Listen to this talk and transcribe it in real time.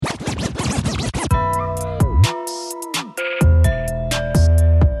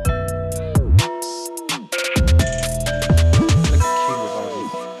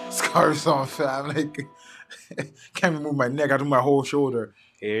something, fam. Like, can't even move my neck. I do my whole shoulder.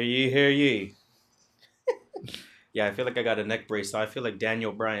 Hear ye, hear ye. Yeah, I feel like I got a neck brace, so I feel like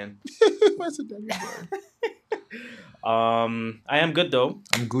Daniel Bryan. What's it, Daniel Bryan? I am good though.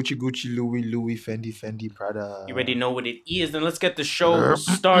 I'm Gucci, Louis, Fendi, Prada. You already know what it is. Then let's get the show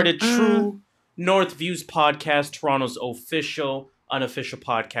started. True North Views Podcast, Toronto's official, unofficial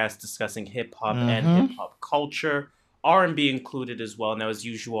podcast discussing hip hop and hip hop culture. R&B included as well. Now, as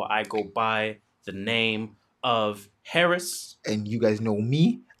usual, I go by the name of Harris. And you guys know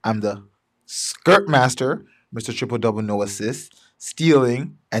me. I'm the skirt master, Mr. Triple Double No Assist,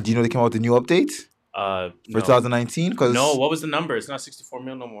 stealing. And do you know they came out with a new update? For 2019? No, what was the number? It's not 64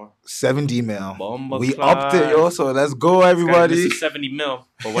 mil no more. 70 mil. Bomba We class. upped it, yo. So let's go, everybody. This is 70 mil.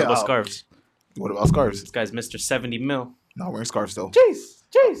 But what about scarves? What about scarves? This guy's Mr. 70 mil. Not wearing scarves, though. Jeez.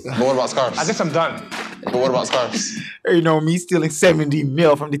 But what about scarves? I guess I'm done. But what about scarves? You know, me stealing 70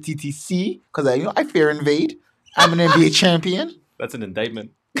 mil from the TTC because I fair invade. I'm an NBA champion. That's an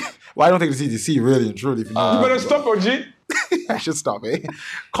indictment. Well, I don't think the TTC really and truly. If you know You better stop, OG. I should stop, eh?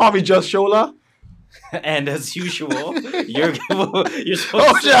 Call me Just Shola. And as usual, you're supposed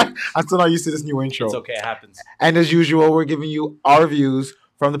Oh, to... yeah. I'm still not used to this new intro. It's okay, it happens. And as usual, we're giving you our views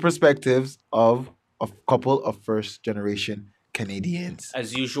from the perspectives of a couple of first-generation Canadians.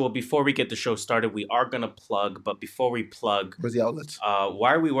 As usual, before we get the show started, we are going to plug. But before we plug, Where's the outlet?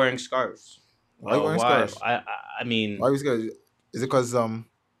 why are we wearing scarves? Why are you wearing scarves? I mean, Why are we scarves? Is it because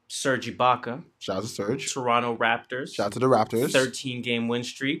Serge Ibaka, shout out to Serge, Toronto Raptors, shout out to the Raptors, 13-game win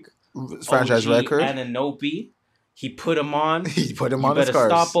streak, franchise OG record. Anunoby, he put him on. He put him You on the better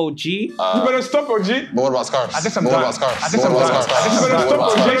scarves. stop, OG. You better stop, OG. But what about scarves? I guess I'm done. What about scarves? I guess I'm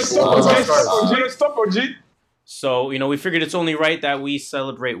done. You better stop, OG. Stop, OG. So, we figured it's only right that we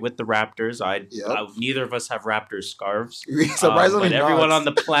celebrate with the Raptors. Neither of us have Raptors scarves. Surprisingly but everyone on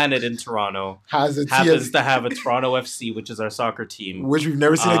the planet in Toronto happens to have a Toronto FC, which is our soccer team. Which we've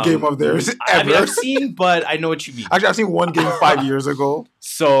never seen a game of theirs ever. I mean, I've seen, but I know what you mean. Actually, I've seen one game 5 years ago.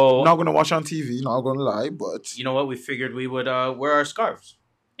 So I'm not going to watch on TV, not going to lie, but... You know what? We figured we would wear our scarves.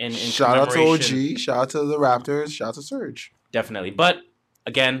 In shout out to OG, shout out to the Raptors, shout out to Serge. Definitely. But...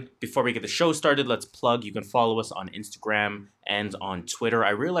 Again, before we get the show started, let's plug. You can follow us on Instagram and on Twitter.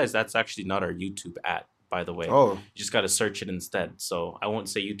 I realize that's actually not our YouTube by the way. Oh. You just got to search it instead. So I won't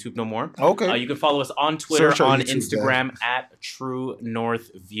say YouTube no more. Okay. You can follow us on Twitter, on YouTube, Instagram at True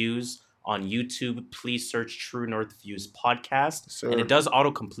North Views. On YouTube, please search True North Views Podcast. Sir. And it does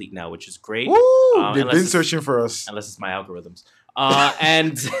autocomplete now, which is great. Woo! They've been searching for us. Unless it's my algorithms.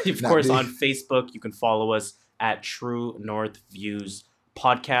 And of course, on Facebook, you can follow us at True North Views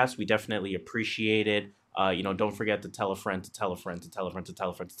Podcast. We definitely appreciate it. Don't forget to tell a friend to tell a friend to tell a friend to tell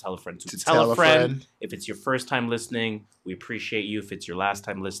a friend to tell a friend to tell a friend. If it's your first time listening, we appreciate you. If it's your last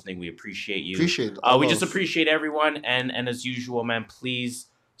time listening, we appreciate you. We just appreciate everyone. And as usual, man, please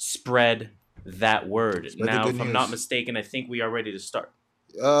spread that word. Now, if I'm not mistaken, I think we are ready to start.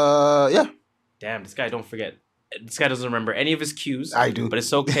 Yeah. Damn, this guy doesn't remember any of his cues. I do, but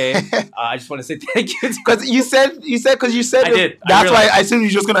it's okay. I just want to say thank you because you said I did. That's why I assume you're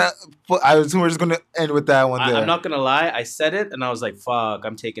just gonna. I assume we're just gonna end with that one. I'm not gonna lie. I said it, and I was like, "Fuck,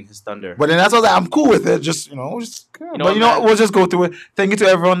 I'm taking his thunder." But then that's why I'm cool with it. We'll just go through it. Thank you to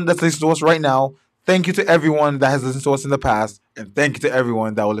everyone that's listening to us right now. Thank you to everyone that has listened to us in the past, and thank you to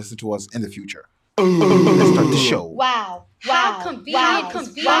everyone that will listen to us in the future. Let's start the show. Wow. How convenient. This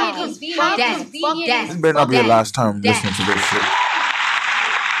better not be the last time listening to this shit.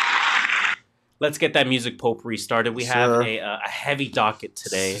 Let's get that music potpourri started. We have a heavy docket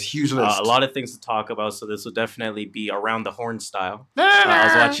today. Huge list. A lot of things to talk about, so this will definitely be around the horn style. I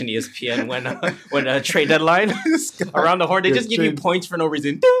was watching ESPN when trade deadline. Around the horn, they just give you points for no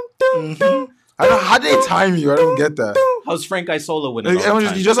reason. How did they time you? I don't get that. How's Frank Isola winning?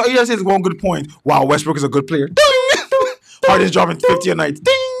 You just say one good point. Wow, Westbrook is a good player. Harden's dropping 50 a night.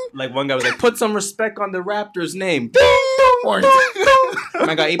 Ding! Like one guy was like, put some respect on the Raptors' name. Ding!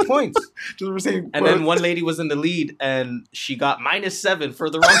 I got 8 points. And then one lady was in the lead and she got -7 for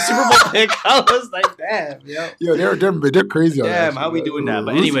the wrong Super Bowl pick. I was like, damn, yo, they're crazy. Damn, how we doing that?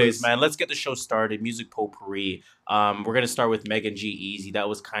 But anyways, man, let's get the show started. Music potpourri. We're gonna start with Megan G Easy. That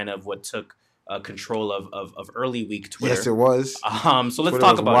was kind of what took control of early week Twitter. Yes, it was. So let's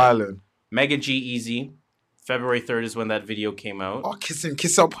talk about it. Megan G Easy. February 3rd is when that video came out. Oh,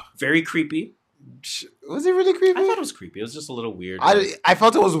 kiss up. Very creepy. Was it really creepy? I thought it was creepy. It was just a little weird. I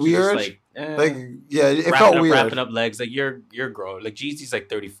felt it was weird. It felt weird. Wrapping up legs. Like, you're grown. Like, Jeezy's like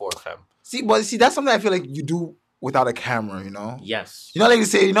 34, fam. See, that's something I feel like you do without a camera, you know? Yes. You know, like you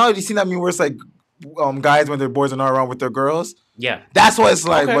say, you seen that meme where it's like guys when their boys are not around with their girls. Yeah, that's what it's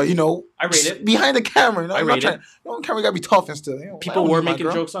like. Okay. But you know, I rate it behind the camera. You know, I rate it. On camera, you gotta be tough and still. You know, people were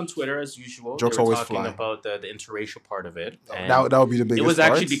making jokes on Twitter as usual. Jokes they were always talking fly. about the interracial part of it. And that would be the biggest. It was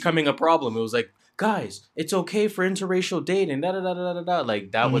actually becoming a problem. It was like, guys, it's okay for interracial dating. Da da da da da da.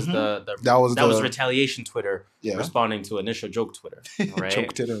 Like that was that was retaliation Twitter responding to initial joke Twitter. Right?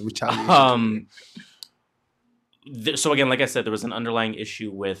 Joke Twitter retaliation. So again, like I said, there was an underlying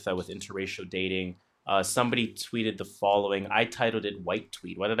issue with interracial dating. Somebody tweeted the following. I titled it "White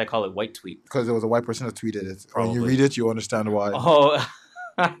Tweet." Why did I call it "White Tweet"? Because it was a white person that tweeted it. Probably. When you read it, you understand why. Oh,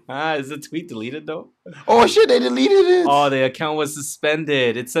 is the tweet deleted though? Oh shit, they deleted it. Oh, the account was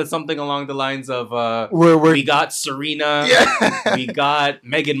suspended. It said something along the lines of we got Serena, we got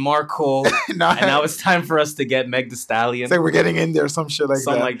Meghan Markle, and now it's time for us to get Meg Thee Stallion. It's like we're getting in there, some shit like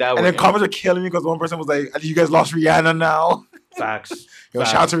something that. like that. And then comments are killing me because one person was like, "You guys lost Rihanna now." Facts. Yo,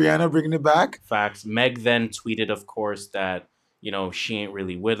 shout out to Rihanna bringing it back. Facts. Meg then tweeted, of course, that she ain't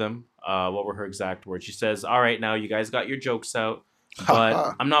really with him. What were her exact words? She says, "All right, now you guys got your jokes out,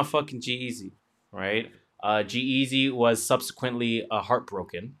 but I'm not fucking G-Eazy, right?" G-Eazy was subsequently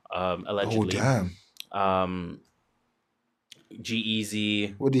heartbroken, allegedly. Oh damn.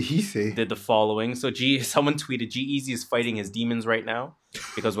 G-Eazy. What did he say? Did the following. So someone tweeted, G-Eazy is fighting his demons right now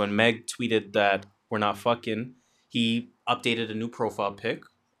because when Meg tweeted that we're not fucking, he updated a new profile pic.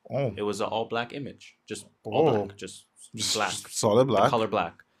 Oh. It was an all black image, just all black, just black, solid black, the color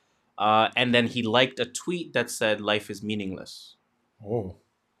black. And then he liked a tweet that said, "Life is meaningless." Oh,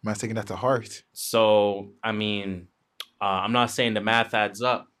 man's taking that to heart. So I mean, I'm not saying the math adds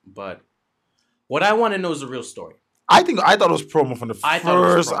up, but what I want to know is the real story. I thought it was promo from the first. I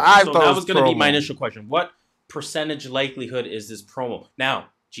thought that was going to be my initial question. What percentage likelihood is this promo? Now,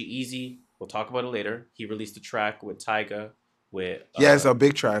 G-Eazy, we'll talk about it later. He released a track with Tyga. It's a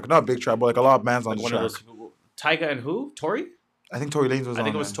big track. Not a big track, but like a lot of bands on the track. Tyga and who? Tory? I think Tory Lanez was on. I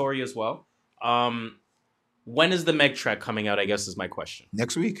think it was Tory as well. When is the Meg track coming out, I guess is my question.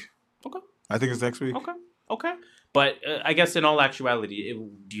 Next week. Okay. I think it's next week. Okay. But I guess in all actuality,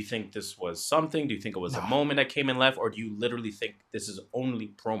 do you think this was something? Do you think it was a moment that came and left? Or do you literally think this is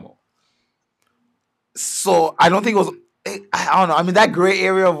only promo? So I don't think it was... I don't know. I mean, that gray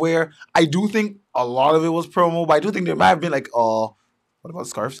area of where I do think a lot of it was promo, but I do think there might have been like, what about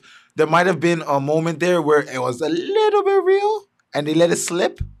scarves? There might have been a moment there where it was a little bit real and they let it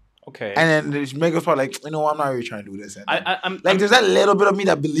slip. Okay. And then Meg was probably like, I'm not really trying to do this. And there's that little bit of me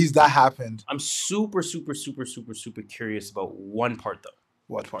that believes that happened. I'm super, super, super, super, super curious about one part though.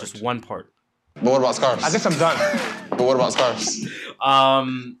 What part? Just one part. But what about scarves? I guess I'm done. But what about scarves?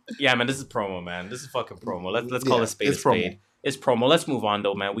 Yeah, man, this is promo, man. This is fucking promo. Let's call it spade a spade. It's promo. Let's move on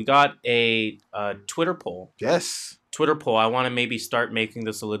though, man. We got a Twitter poll. Yes. Twitter poll. I want to maybe start making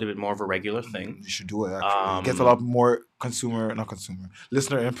this a little bit more of a regular thing. You should do it, actually. It gets a lot more listener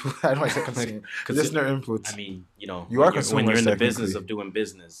input. I don't want to say consumer. Listener input. I mean, when you're in the business of doing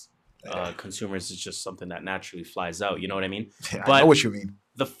business, consumers is just something that naturally flies out. You know what I mean? Yeah, I know what you mean.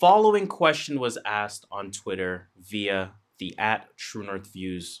 The following question was asked on Twitter via the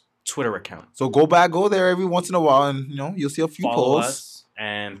 @TrueNorthViews Twitter account. So go there every once in a while and, you'll see a few Follow polls. us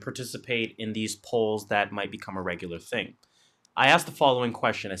and participate in these polls that might become a regular thing. I asked the following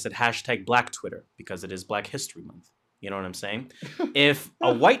question. I said, #Black Twitter, because it is Black History Month. You know what I'm saying? If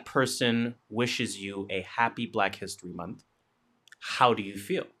a white person wishes you a happy Black History Month, how do you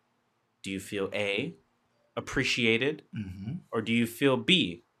feel? Do you feel A, appreciated, or do you feel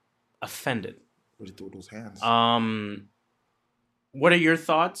B, offended? Where'd you throw those hands? What are your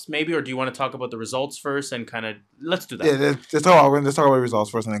thoughts, maybe, or do you want to talk about the results first and kind of let's do that? Yeah, let's talk about the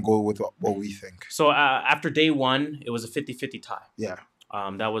results first and then go with what we think. So after day one, it was a 50-50 tie. Yeah.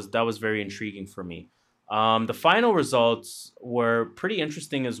 That was very intriguing for me. The final results were pretty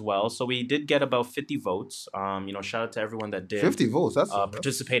interesting as well. So we did get about 50 votes. Shout out to everyone that did 50 votes. That's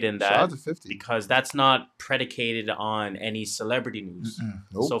participate in that. Shout out to 50 because that's not predicated on any celebrity news.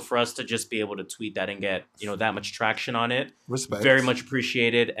 Nope. So for us to just be able to tweet that and get that much traction on it, respect, very much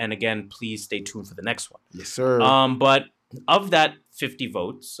appreciated. And again, please stay tuned for the next one. Yes, sir. But of that 50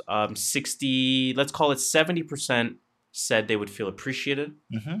 votes, 60, let's call it 70%, said they would feel appreciative,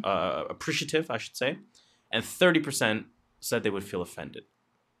 I should say. And 30% said they would feel offended,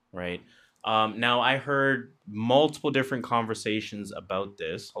 right? Now, I heard multiple different conversations about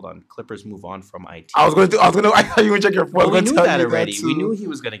this. Hold on, Clippers move on from IT. I thought you would check your phone. Well, we knew that already. We knew he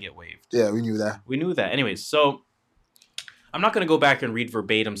was going to get waived. Yeah, we knew that. Anyways, so I'm not going to go back and read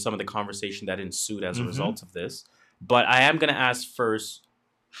verbatim some of the conversation that ensued as a result of this, but I am going to ask first,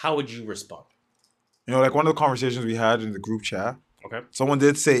 how would you respond? Like one of the conversations we had in the group chat, Okay. Someone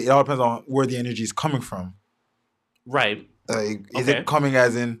did say it all depends on where the energy is coming from. Right. Like, is it coming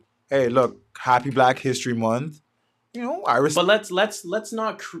as in, hey, look, Happy Black History Month? You know, I respect. But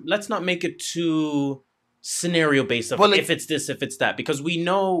let's not make it too scenario based of if it's this, if it's that, because we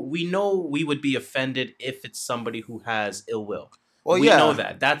know we would be offended if it's somebody who has ill will. Well, we know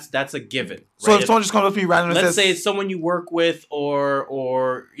that. That's a given. Right? So if someone just comes up to me randomly, let's say it's someone you work with,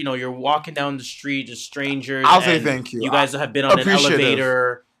 or you know, you're walking down the street, just strangers. I'll say thank you. You guys have been on an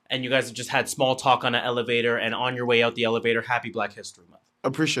elevator, and you guys have just had small talk on an elevator, and on your way out the elevator, Happy Black History Month.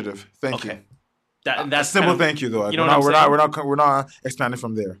 Appreciative. Thank you. That's simple. Kind of, thank you, though. You know we're not expanding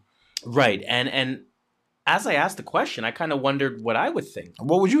from there. Right, and as I asked the question, I kind of wondered what I would think.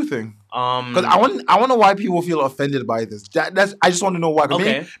 What would you think? Because I want to know why people feel offended by this. I just want to know why.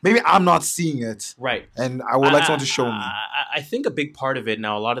 Okay. Maybe I'm not seeing it. Right. And I would like someone to show me. I think a big part of it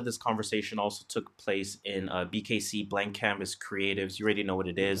now, a lot of this conversation also took place in BKC Blank Canvas Creatives. You already know what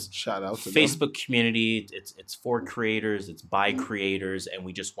it is. Shout out to Facebook them. Community. It's for creators. It's by creators. And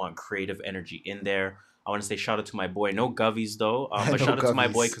we just want creative energy in there. I want to say shout out to my boy. No Govies, though. But shout out to my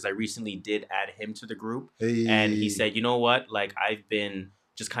boy because I recently did add him to the group. Hey. And he said, you know what? Like, I've been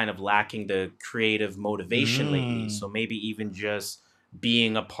just kind of lacking the creative motivation lately. So maybe even just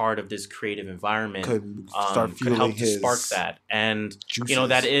being a part of this creative environment could help to spark that. And, you know,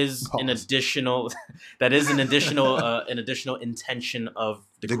 that is an additional intention of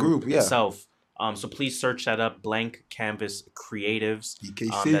the group itself. So please search that up, Blank Canvas Creatives.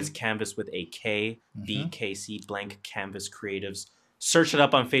 BKC. That's Canvas with a K, BKC, Blank Canvas Creatives. Search it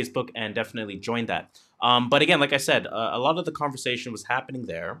up on Facebook and definitely join that. But again, like I said, a lot of the conversation was happening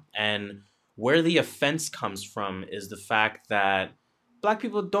there. And where the offense comes from is the fact that Black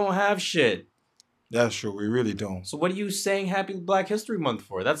people don't have shit. That's true. We really don't. So what are you saying Happy Black History Month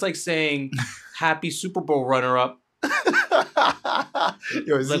for? That's like saying Happy Super Bowl runner-up.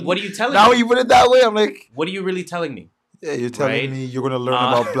 Yo, like, what are you telling me? Now when you put it that way, I'm like, what are you really telling me? Yeah, you're telling me you're going to learn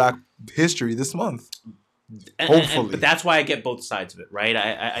about Black history this month. Hopefully. But that's why I get both sides of it, right?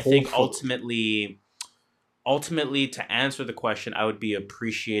 I think ultimately, to answer the question, I would be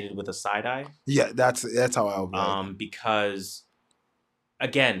appreciated with a side eye. Yeah, that's how I would be. Because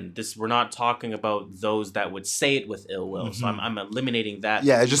again, we're not talking about those that would say it with ill will. So I'm eliminating that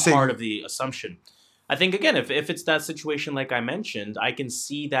part of the assumption. I think, again, if it's that situation like I mentioned, I can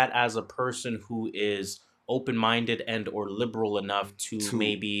see that as a person who is open-minded and or liberal enough to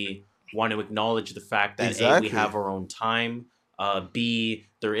maybe want to acknowledge the fact that A, we have our own time. B,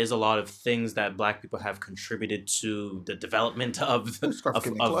 there is a lot of things that Black people have contributed to the development of to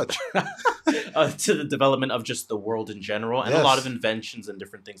the development of just the world in general, and a lot of inventions and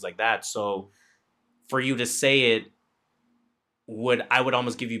different things like that. So for you to say it, I would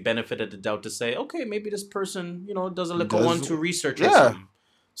almost give you benefit of the doubt to say, okay, maybe this person, you know, does a little one to research or something.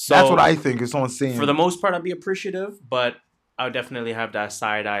 So that's what I think. If someone's saying, for the most part, I'd be appreciative, but I would definitely have that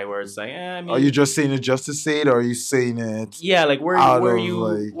side eye where it's like, I mean, are you just saying it just to say it, or are you saying it? Yeah, like where are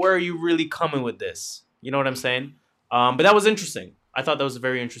you really coming with this? You know what I'm saying? But that was interesting. I thought that was a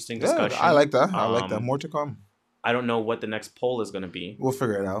very interesting discussion. I like that. I like that. More to come. I don't know what the next poll is going to be. We'll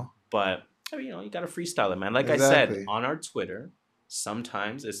figure it out. But you know, you got to freestyle it, man. Like I said on our Twitter.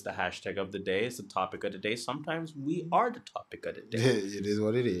 Sometimes it's the hashtag of the day. It's the topic of the day. Sometimes we are the topic of the day. It is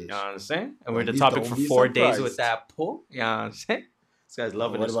what it is. You know what I'm saying? And we're the topic for 4 days with that pull. You know what I'm saying? This guy's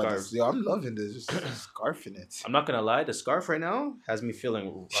loving the scarf. Yeah, I'm loving this. Just scarfing it. I'm not going to lie. The scarf right now has me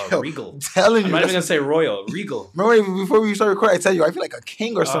feeling regal. I'm telling you. I'm not even going to say royal. Regal. Remember, before we start recording, I tell you, I feel like a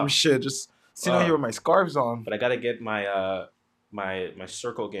king or some shit. Just sitting here with my scarves on. But I got to get my my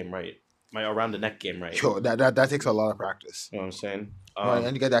circle game right. My around the neck game right. Yo, that takes a lot of practice. You know what I'm saying? Right,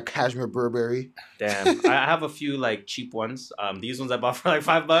 and you got that cashmere Burberry. Damn, I have a few like cheap ones. These ones I bought for like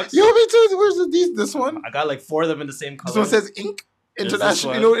 $5. Yo, me too. Where's this one? I got like 4 of them in the same color. This one says Ink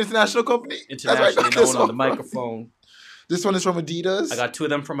International. You know, international company. Internationally known on the microphone. This one is from Adidas. I got 2 of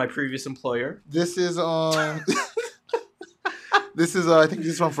them from my previous employer. This is This is I think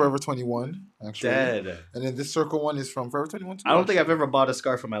this is from Forever 21. Actually, dead. And then this circle one is from Forever 21 too. I don't think I've ever bought a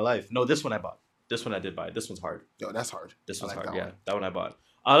scarf in my life. No, this one I bought. This one I did buy. This one's hard. Yo, that's hard. This one's hard. That one I bought.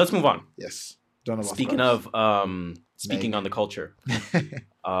 Let's move on. Yes. Don't know about speaking on the culture.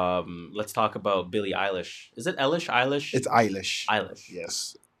 Let's talk about Billie Eilish. Is it Eilish? It's Eilish. Eilish.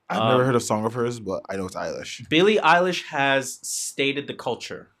 Yes. I've never heard a song of hers, but I know it's Eilish. Billie Eilish has stated the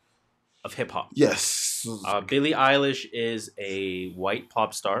culture of hip hop. Yes. Billie Eilish is a white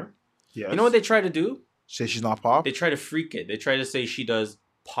pop star. Yes. You know what they try to do? Say she's not pop? They try to freak it. They try to say she does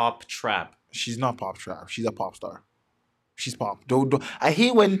pop trap. She's not pop trap. She's a pop star. She's pop. Don't. I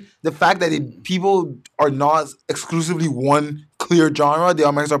hate when the fact that people are not exclusively one clear genre, they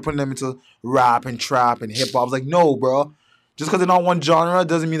automatically start putting them into rap and trap and hip hop. It's like, no, bro. Just because they're not one genre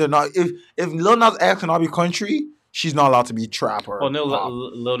doesn't mean they're not. If Lil Nas X cannot be country, she's not allowed to be trap or well, no, pop.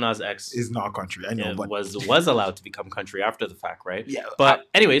 Lil Nas X is not country. I know, yeah, but was allowed to become country after the fact, right? Yeah. But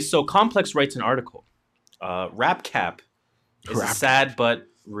anyways, so Complex writes an article. Rap cap is a sad but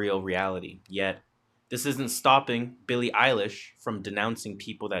real reality. Yet this isn't stopping Billie Eilish from denouncing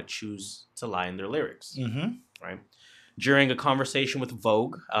people that choose to lie in their lyrics. Mm-hmm. Right. During a conversation with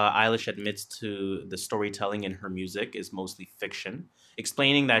Vogue, Eilish admits to the storytelling in her music is mostly fiction,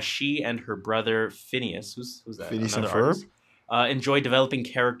 explaining that she and her brother Phineas, who's that? Phineas Another and artist, enjoy developing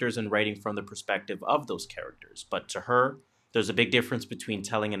characters and writing from the perspective of those characters. But to her, there's a big difference between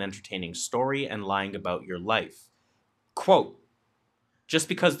telling an entertaining story and lying about your life. Quote, just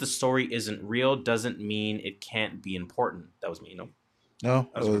because the story isn't real doesn't mean it can't be important. That was me, No,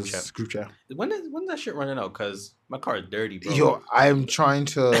 it was group chat. When's that shit running out? Because my car is dirty, bro. Yo, I'm trying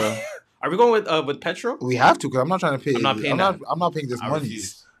to... Are we going with petrol? We have to, because I'm not trying to pay. I'm not paying I'm not paying this money.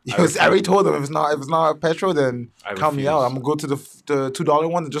 I already told them if it's not petrol, then count me out. I'm gonna go to the $2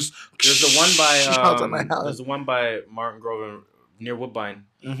 one and just. There's the one by there's the one by Martin Grove near Woodbine,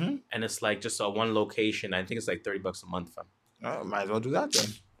 and it's like just a one location. I think it's like $30 a month, fam. Might as well do that then.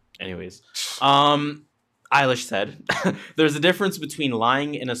 Anyways, Eilish said, "There's a difference between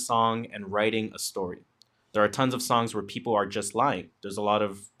lying in a song and writing a story. There are tons of songs where people are just lying. There's a lot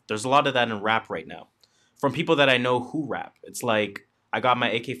of that in rap right now, from people that I know who rap. It's like." I got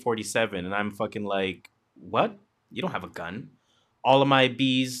my AK-47 and I'm fucking like, what? You don't have a gun. All of my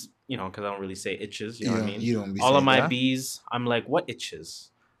B's, because I don't really say itches, you know what I mean? You don't be all of my that. B's, I'm like, what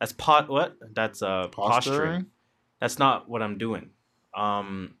itches? That's what? That's posturing. That's not what I'm doing.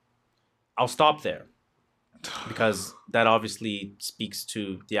 I'll stop there because that obviously speaks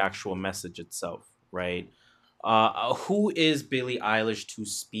to the actual message itself, right? Who is Billie Eilish to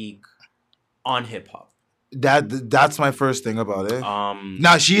speak on hip hop? That's my first thing about it.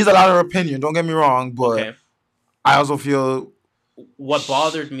 Now she's allowed her opinion. Don't get me wrong, but okay. I also feel what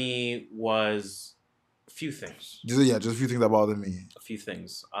bothered me was a few things. Just a few things that bothered me. A few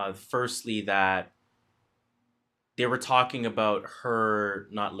things. Firstly, that they were talking about her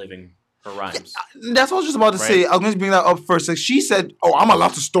not living her rhymes. Yeah, that's what I was just about to say. I was going to bring that up first. Like she said, "Oh, I'm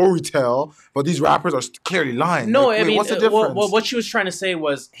allowed to storytell, but these rappers are clearly lying." No, like, I mean, what's the difference? What she was trying to say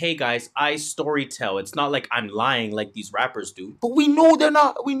was, "Hey guys, I storytell. It's not like I'm lying like these rappers do." But we know they're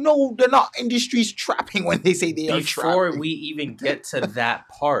not. We know they're not in the streets trapping when they say they are trapping. Before we even get to that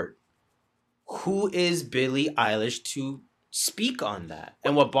part, who is Billie Eilish to speak on that?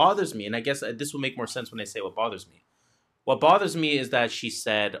 And what bothers me, and I guess this will make more sense when I say what bothers me. What bothers me is that she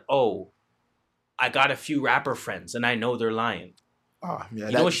said, "Oh, I got a few rapper friends, and I know they're lying." Oh, yeah,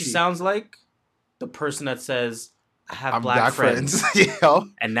 you know what she sounds like? The person that says, "I have black friends,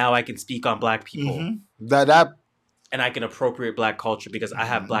 and now I can speak on black people." Mm-hmm. And I can appropriate black culture because I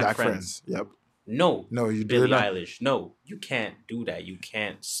have black friends. Yep. No, you Billie Eilish. No, you can't do that. You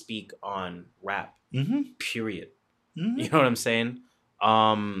can't speak on rap. Period. You know what I'm saying?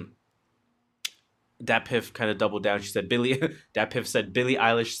 Dat Piff kind of doubled down. She said, Dat Piff said, Billie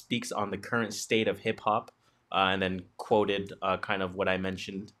Eilish speaks on the current state of hip hop, and then quoted kind of what I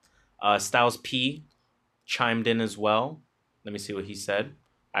mentioned. Styles P chimed in as well. Let me see what he said.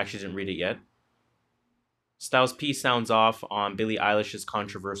 I actually didn't read it yet. Styles P sounds off on Billie Eilish's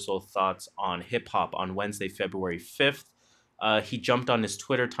controversial thoughts on hip hop on Wednesday, February 5th. He jumped on his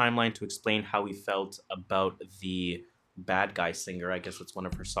Twitter timeline to explain how he felt about the Bad Guy singer, I guess that's one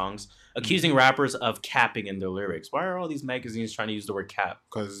of her songs, accusing rappers of capping in their lyrics. Why are all these magazines trying to use the word cap?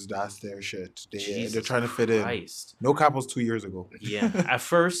 Because that's their shit. They're trying to fit in. No cap was 2 years ago. Yeah. At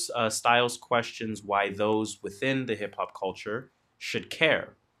first, Styles questions why those within the hip-hop culture should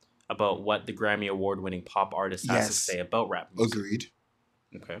care about what the Grammy Award-winning pop artist has to say about rap music. Agreed.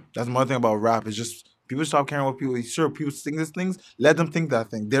 Okay. That's one thing about rap. It's just people stop caring what people... Sure, people sing these things. Let them think that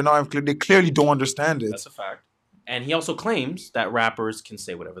thing. They clearly don't understand it. That's a fact. And he also claims that rappers can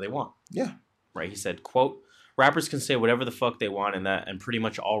say whatever they want. Yeah. Right? He said, quote, rappers can say whatever the fuck they want and pretty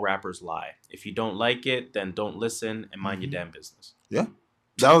much all rappers lie. If you don't like it, then don't listen and mind your damn business. Yeah.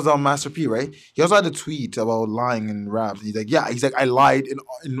 That was on Master P, right? He also had a tweet about lying in raps. He's like, I lied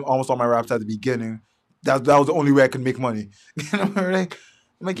in almost all my raps at the beginning. That was the only way I could make money. I'm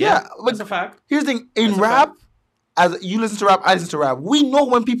like, yeah. That's a fact. Here's the thing. In rap, as you listen to rap, I listen to rap. We know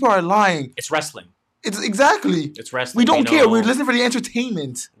when people are lying. It's wrestling. It's exactly. It's wrestling. We don't care. We're listening for the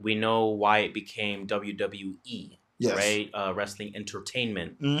entertainment. We know why it became WWE, yes. right? Wrestling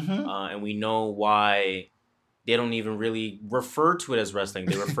entertainment. Mm-hmm. And we know why they don't even really refer to it as wrestling.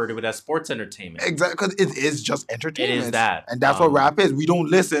 They refer to it as sports entertainment. Exactly, because it is just entertainment. It is that. And that's what rap is. We don't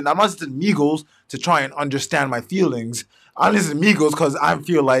listen. I'm not listening to Migos to try and understand my feelings. I listen to Migos because I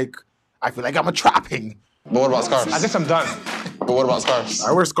feel like I'm a trapping. But what about scarves? I guess I'm done. But what about scarves?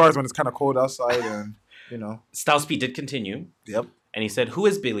 I wear scarves when it's kind of cold outside and, you know. Styles P did continue. Yep. And he said, who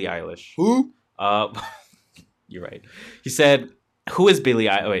is Billie Eilish? Who? You're right. He said, who is Billie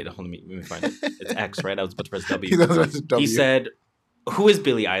Eilish? Oh, wait, hold on. Let me find it. It's X, right? I was about to press W. He said, who is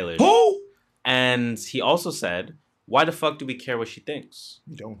Billie Eilish? Who? And he also said, why the fuck do we care what she thinks?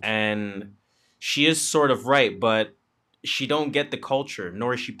 We don't. And she is sort of right, but she don't get the culture,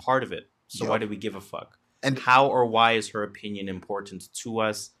 nor is she part of it. So why do we give a fuck? And how or why is her opinion important to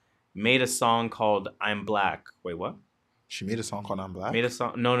us? Made a song called I'm Black. Wait, what? She made a song called I'm Black? Made a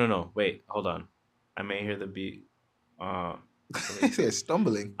song. No. Wait, hold on. I may hear the beat. It's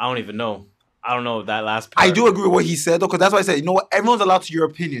stumbling. I don't even know. I don't know that last part. I do agree with what he said, though, because that's why I said, you know what? Everyone's allowed to your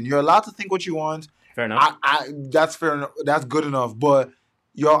opinion. You're allowed to think what you want. Fair enough. That's fair enough. That's good enough. But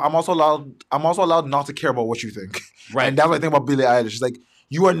I'm also allowed not to care about what you think. Right. And that's what I think about Billie Eilish. It's like,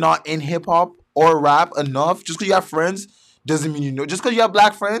 you are not in hip hop or rap enough. Just because you have friends doesn't mean you know. Just because you have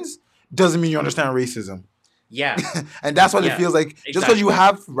black friends doesn't mean you understand racism. Yeah. And that's what it feels like. Exactly. Just because you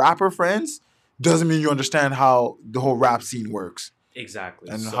have rapper friends doesn't mean you understand how the whole rap scene works. Exactly.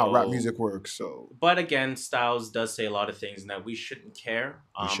 And how rap music works. So, but again, Styles does say a lot of things that we shouldn't care.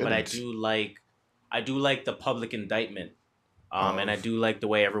 But I do like the public indictment. And I do like the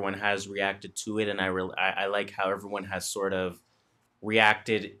way everyone has reacted to it, and I like how everyone has sort of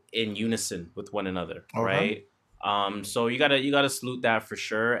reacted in unison with one another, right? So you gotta salute that for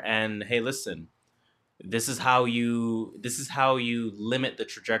sure. And hey, listen, this is how you limit the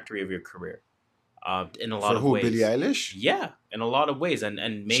trajectory of your career. In a lot of ways. Billie Eilish? Yeah, in a lot of ways, and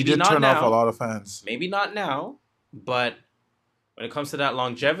maybe she did not turn now, off a lot of fans. Maybe not now, but when it comes to that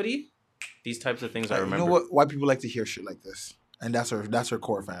longevity, these types of things I remember. You know what? Why people like to hear shit like this? And that's her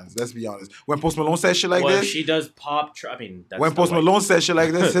core fans. Let's be honest. When Post Malone says shit like this, she does pop. When Post Malone says shit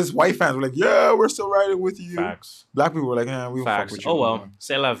like this, his white fans were like, "Yeah, we're still riding with you." Facts. Black people were like, "Yeah, we don't fuck with you." Oh well,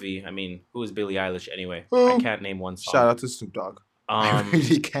 c'est la vie. I mean, who is Billie Eilish anyway? I can't name one song. Shout out to Snoop Dogg. I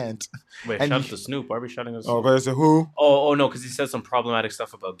really can't. Wait, shout out to Snoop. Why are we shouting at Snoop? Oh, but who? Oh no, because he said some problematic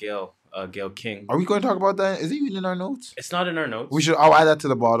stuff about Gayle King. Are we going to talk about that? Is it even in our notes? It's not in our notes. I'll add that to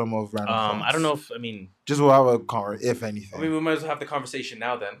the bottom of random facts. I don't know if just we'll have a conversation, if anything. I mean, we might as well have the conversation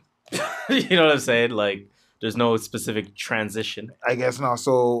now then. You know what I'm saying? Like, there's no specific transition. I guess not.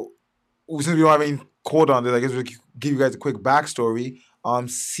 So, since we don't have any quote on this, I guess we'll give you guys a quick backstory.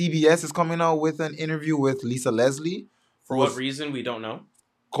 CBS is coming out with an interview with Lisa Leslie. For what reason, we don't know.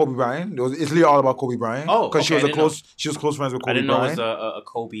 Kobe Bryant. It's really all about Kobe Bryant. Oh, because she was close friends with Kobe Bryant. I didn't know it was a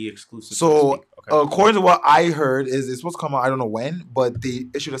Kobe exclusive. So, according to what I heard, is it's supposed to come out. I don't know when, but they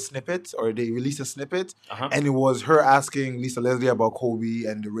issued a snippet or they released a snippet, and it was her asking Lisa Leslie about Kobe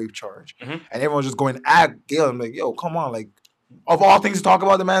and the rape charge, and everyone was just going at Gayle. I'm like, yo, come on, like. Of all things to talk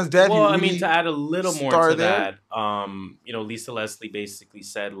about, the man's dead. Well, I mean, to add a little more to that, Lisa Leslie basically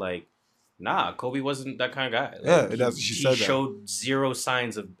said like, nah, Kobe wasn't that kind of guy. Like, she said that. He showed zero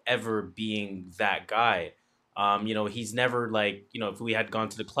signs of ever being that guy. He's never like, if we had gone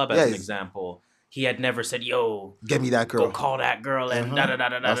to the club as an example, he had never said, yo, get me that girl. Go call that girl and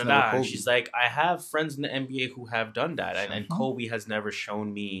da-da-da-da-da-da. And she's like, I have friends in the NBA who have done that. And Kobe has never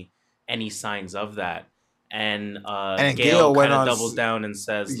shown me any signs of that. And Gayle kind of doubles down and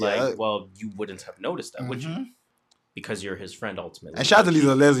says, like, well, you wouldn't have noticed that, would you? Because you're his friend ultimately. And shout out to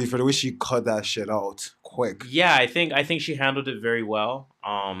Lisa Leslie for the way she cut that shit out quick. Yeah, I think she handled it very well.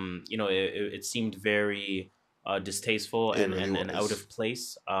 It seemed very distasteful and out of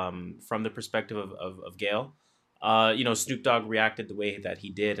place from the perspective of Gayle. Snoop Dogg reacted the way that he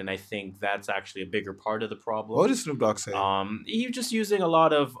did, and I think that's actually a bigger part of the problem. What did Snoop Dogg say? He was just using a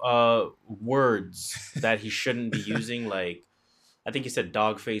lot of words that he shouldn't be using, like I think he said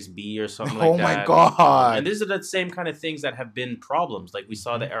dog face B or something like that. Oh my God. And these are the same kind of things that have been problems. Like we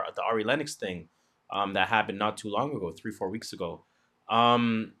saw the Ari Lennox thing that happened not too long ago, 3-4 weeks ago.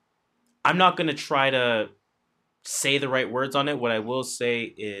 I'm not going to try to say the right words on it. What I will say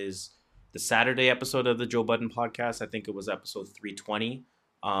is the Saturday episode of the Joe Budden podcast, I think it was episode 320.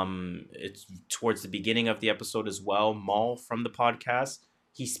 It's towards the beginning of the episode as well. Maul from the podcast,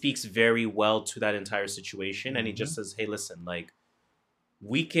 he speaks very well to that entire situation. And he just says, hey, listen, like,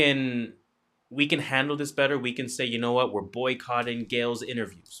 we can handle this better. We can say, you know what, we're boycotting Gayle's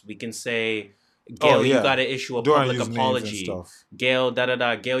interviews. We can say, Gayle, you got to issue a public apology. Gayle,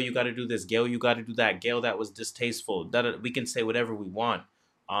 da-da-da. Gayle, you got to do this. Gayle, you got to do that. Gayle, that was distasteful. We can say whatever we want.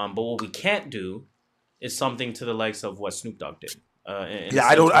 But what we can't do is something to the likes of what Snoop Dogg did.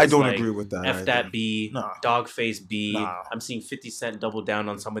 I don't agree with that. F that B, Nah. Dogface B. Nah. I'm seeing 50 Cent double down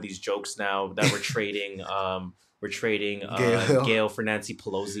on some of these jokes now that we're trading. Gail for Nancy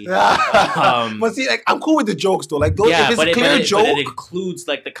Pelosi. But see, like, I'm cool with the jokes though. Like, those, if it's a clear joke, but it includes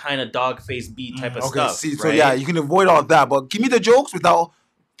like the kind of Dogface B type of stuff. See, right? so yeah, you can avoid all that, but give me the jokes without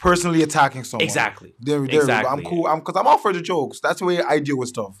personally attacking someone. Exactly. There exactly. I'm cool. Because I'm all for the jokes. That's the way I deal with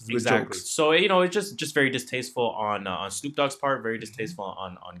stuff. Exactly. Jokes. So it's just very distasteful on Snoop Dogg's part. Very distasteful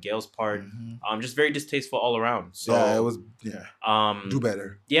on Gail's part. Just very distasteful all around. So yeah, it was. Yeah. Do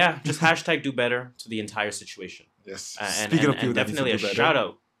better. Yeah, just hashtag do better to the entire situation. Yes. Speaking of people, definitely a shout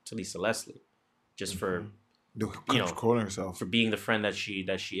out to Lisa Leslie, just for controlling herself, for being the friend that she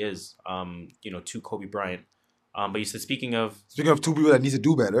is. To Kobe Bryant. But you said speaking of two people that need to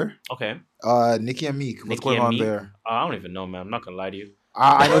do better. Okay. Nicki and Meek. What's going on there? I don't even know, man. I'm not gonna lie to you.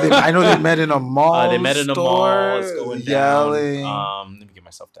 I know they met in a mall. They met in a mall. It's going yelling. Down. Let me give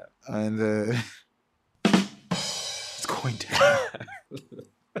myself that. And it's going down.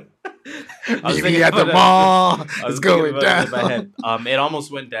 Meeting at the mall. It's going down. It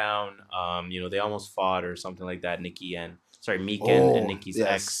almost went down. They almost fought or something like that. Meek and Nicki's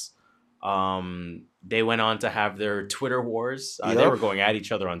ex. They went on to have their Twitter wars. They were going at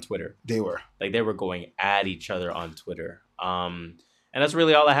each other on Twitter. They were going at each other on Twitter. And that's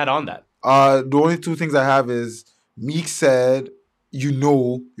really all I had on that. The only two things I have is Meek said,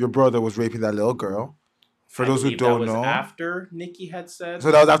 your brother was raping that little girl. For those who don't know, after Nicki had said. So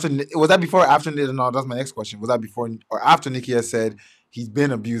that was after. Was that before or after? No, that's my next question. Was that before or after Nicki had said he's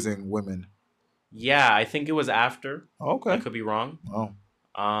been abusing women? Yeah, I think it was after. Okay, I could be wrong. Oh.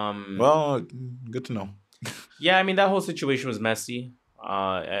 Well, good to know. Yeah, I mean that whole situation was messy.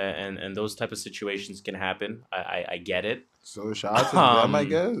 And those type of situations can happen. I get it. So shout out to them, I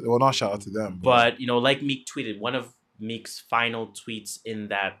guess. Well, not shout out to them. But like Meek tweeted, one of Meek's final tweets in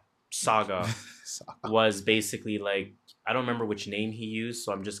that saga was basically like, I don't remember which name he used,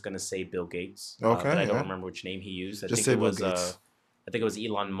 so I'm just gonna say Bill Gates. Okay. But I don't remember which name he used. I think it was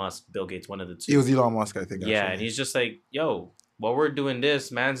Elon Musk, Bill Gates, one of the two. It was Elon Musk, I think. Yeah, and he's just like, yo, while we're doing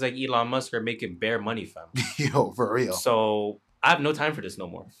this, man's like Elon Musk are making bare money, fam. Yo, for real. So I have no time for this no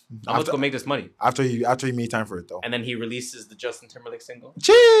more. I'm going to go make this money. After he made time for it, though. And then he releases the Justin Timberlake single.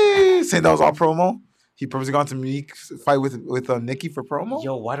 Jeez! Saying that was all promo? He purposely gone to Meek fight with Nicki for promo?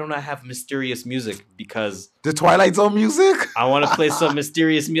 Yo, why don't I have mysterious music? Because... The Twilight Zone music? I want to play some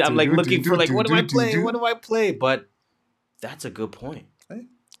mysterious music. I'm like looking for like, what do I play? What do I play? But that's a good point. Hey,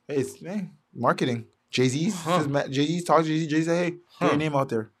 it's marketing. Jay-Z's talking to Jay-Z. Jay-Z said, hey, get your name out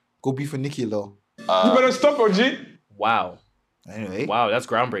there. Go beef with Nicki a little. You better stop, OG. Wow. Anyway. Wow, that's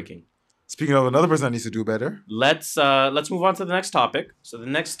groundbreaking. Speaking of another person that needs to do better. Let's move on to the next topic. So the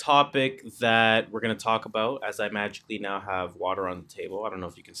next topic that we're going to talk about, as I magically now have water on the table. I don't know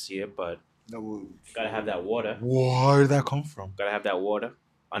if you can see it, but gotta have that water. Where did that come from? Gotta have that water.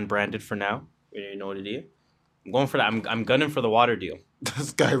 Unbranded for now. You know what it is. I'm going for that. I'm gunning for the water deal.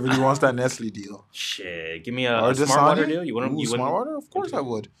 This guy really wants that Nestle deal. Shit, give me a smart water deal. You want smart water? Of course I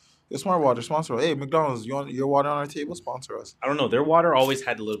would. Your smart water sponsor us. Hey, McDonald's, you want your water on our table? Sponsor us. I don't know. Their water always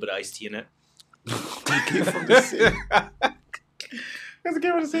had a little bit of iced tea in it. It came from the same. Because it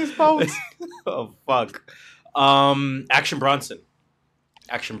came from the same spout. Oh fuck. Action Bronson.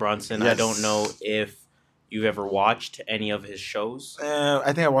 Yes. I don't know if you've ever watched any of his shows.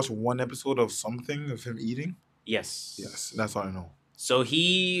 I think I watched one episode of something of him eating. Yes, that's all I know. So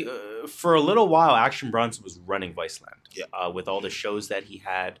he, for a little while, Action Bronson was running Viceland. Yeah. With all the shows that he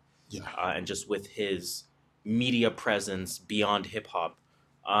had. Yeah. And just with his media presence beyond hip hop.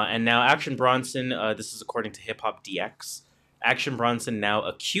 And now Action Bronson, this is according to Hip Hop DX, Action Bronson now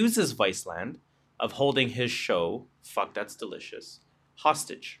accuses Viceland of holding his show, Fuck That's Delicious,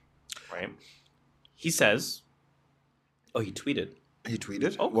 hostage. Right? He says, he tweeted. He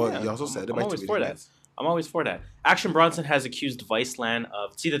tweeted? Oh, well, yeah. He also said it by tweeting. I'm always for that. Action Bronson has accused Viceland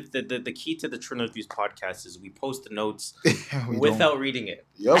of... See, the key to the True North Views podcast is we post the notes without reading it.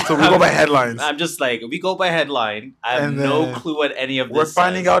 Yep, so we go by headlines. I'm just like, we go by headline. I have no clue what any of this We're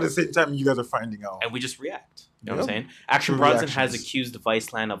finding out at the same time you guys are finding out. And we just react. You know what I'm saying? Action Bronson has accused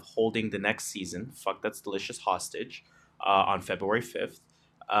Viceland of holding the next season, Fuck That's Delicious, hostage on February 5th.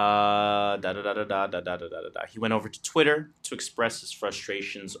 He went over to Twitter to express his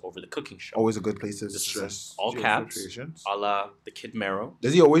frustrations over the cooking show. Always a good place to stress all caps, a la the Kid Mero.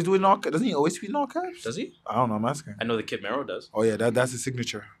 Does he always do it in all caps? Doesn't he always tweet in all caps? Does he? I don't know. I'm asking. I know the Kid Mero does. Oh yeah, that's his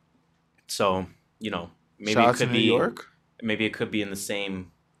signature. So maybe Shout it could be New York. Maybe it could be in the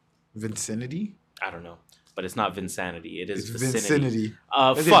same vicinity. I don't know. but it's not Vinsanity. It is It's Vicinity. Vicinity.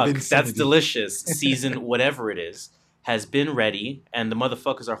 Fuck, Vincinity? that's delicious. Season whatever it is has been ready, and the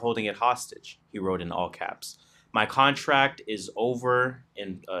motherfuckers are holding it hostage. He wrote in all caps. My contract is over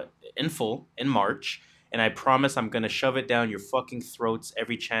in full in March, and I promise I'm gonna shove it down your fucking throats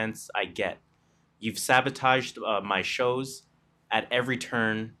every chance I get. You've sabotaged my shows at every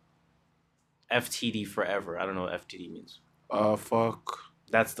turn. FTD forever. I don't know what FTD means. Fuck.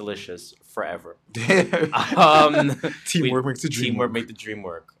 That's delicious. Forever. Teamwork makes the dream Teamwork work. make the dream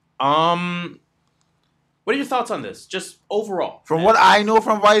work. What are your thoughts on this? Just overall. From what I know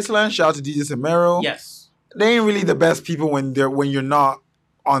from Viceland, shout out to DJ Samero. Yes. They ain't really the best people when you're not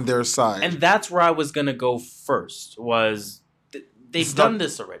on their side. And that's where I was gonna go first. Was they've done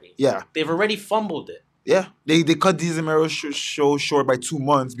this already? Yeah. They've already fumbled it. Yeah, they cut DJ Samero's show short by 2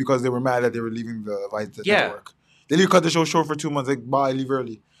 months because they were mad that they were leaving the network. They cut the show short for 2 months. Like, bye, leave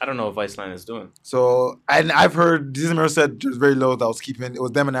early. I don't know what Viceland is doing. So, and I've heard DJ Samero said there's very little that was keeping. It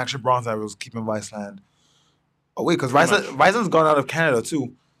was them and Action Bronson that was keeping Viceland. Oh wait, because Viceland's gone out of Canada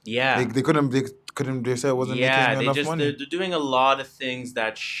too. Yeah, they couldn't. They said it wasn't making enough money. They're doing a lot of things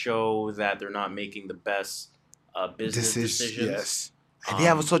that show that they're not making the best business decisions. Yes. And they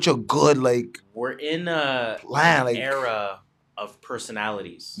have such a good we're in a plan, era of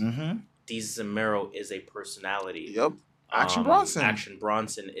personalities. Mm-hmm. DJ Samero is a personality. Yep. Action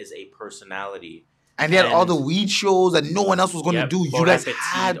Bronson is a personality. And they had all the weed shows that no one else was going to do. You guys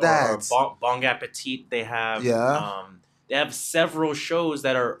had that. Bong Appetit, they have. Yeah. They have several shows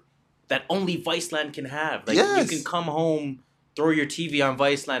that only Viceland can have. Like, you can come home, throw your TV on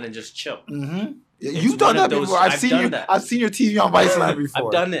Viceland, and just chill. Mm-hmm. You've done that before. I've seen your TV on Viceland before.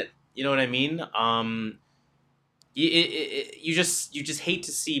 I've done it. You know what I mean? You just hate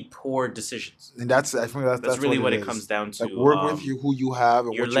to see poor decisions. And I think that's really what it comes down to. Like, work with who you have.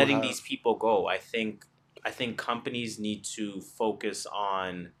 And you're letting these people go. I think companies need to focus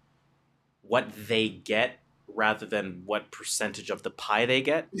on what they get rather than what percentage of the pie they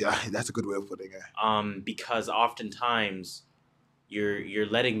get. Yeah, that's a good way of putting it. Because oftentimes you're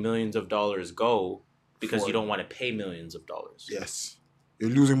letting millions of dollars go because you don't want to pay millions of dollars. Yes, you're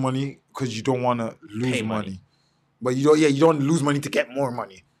losing money because you don't want to lose money. But you don't lose money to get more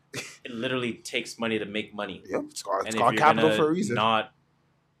money. It literally takes money to make money. Yep, it's called capital for a reason. Not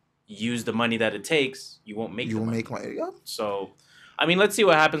use the money that it takes, you won't make. You won't make money. Yep. So, I mean, let's see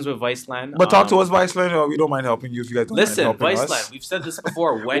what happens with Viceland. But talk to us, Viceland. We don't mind helping you if you guys don't listen. Mind helping Viceland, us. We've said this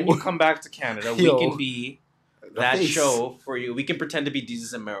before. When you come back to Canada, we can be that show for you. We can pretend to be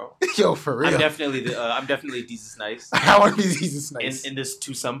Jesus and Meryl. Yo, for real. I'm definitely Jesus Nice. I want to be Jesus Nice. In this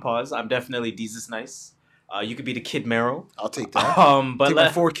To Some Pause, I'm definitely Jesus Nice. You could be the Kid Meryl. I'll take that. But take my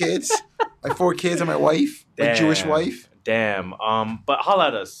 4 kids. My 4 kids and my wife. My Jewish wife. Damn. But holla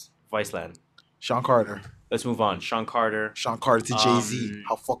at us, Viceland. Sean Carter. Let's move on. Sean Carter to Jay-Z.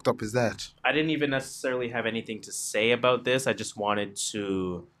 How fucked up is that? I didn't even necessarily have anything to say about this. I just wanted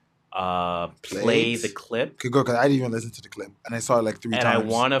to play the clip. Okay, good, because I didn't even listen to the clip. And I saw it like 3 times. And I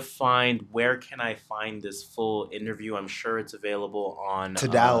want to find, where can I find this full interview? I'm sure it's available on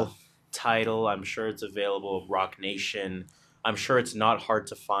Tidal. I'm sure it's available Rock Nation. I'm sure it's not hard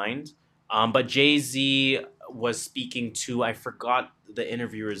to find. But Jay-Z was speaking to, I forgot the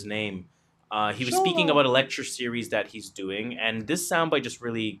interviewer's name. He was speaking about a lecture series that he's doing, and this soundbite just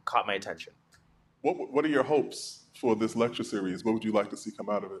really caught my attention. What are your hopes for this lecture series? What would you like to see come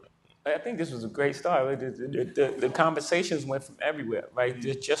out of it? I think this was a great start. The conversations went from everywhere, right?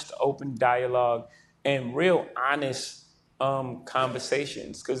 Mm-hmm. Just open dialogue and real honest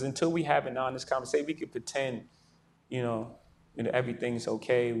conversations. Because until we have an honest conversation, we can pretend, everything's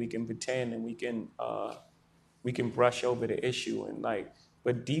okay. We can pretend and we can brush over the issue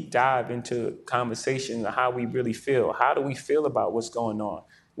but deep dive into conversation of how we really feel. How do we feel about what's going on?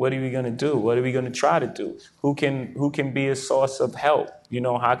 What are we going to do? What are we going to try to do? Who can be a source of help?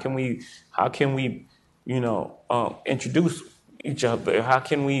 How can we introduce each other?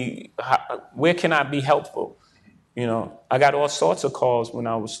 Where can I be helpful? I got all sorts of calls when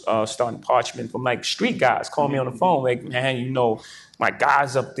I was starting Parchment from street guys calling me on the phone, man, my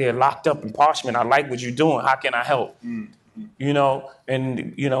guy's up there locked up in Parchment. I like what you're doing. How can I help? These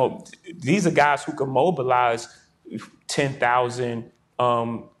are guys who can mobilize 10,000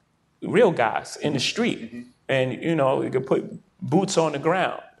 real guys in the street, and you can put boots on the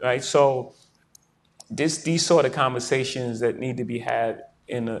ground, right? So these sort of conversations that need to be had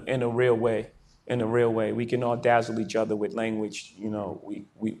in a real way. We can all dazzle each other with language.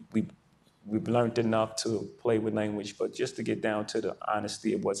 We've learned enough to play with language, but just to get down to the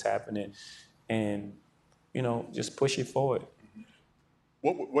honesty of what's happening, and just push it forward.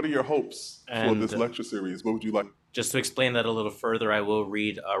 What are your hopes for this lecture series? What would you like? Just to explain that a little further, I will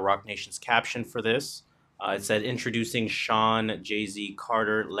read Rock Nation's caption for this. It said, introducing Sean Jay-Z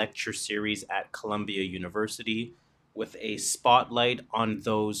Carter lecture series at Columbia University with a spotlight on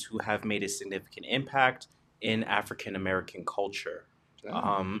those who have made a significant impact in African American culture.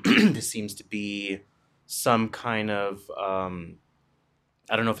 This seems to be some kind of,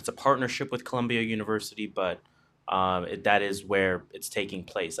 I don't know if it's a partnership with Columbia University, but that is where it's taking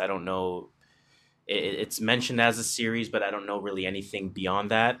place. I don't know. It's mentioned as a series, but I don't know really anything beyond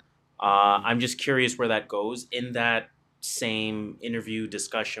that. I'm just curious where that goes. In that same interview,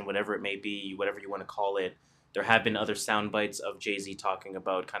 discussion, whatever it may be, whatever you want to call it, there have been other sound bites of Jay-Z talking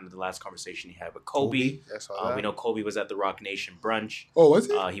about kind of the last conversation he had with Kobe. We know Kobe was at the Rock Nation brunch. Oh, was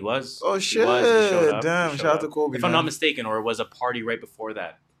he? He was. Oh, shit. He showed up. Damn, shout out to Kobe, If I'm not mistaken, or it was a party right before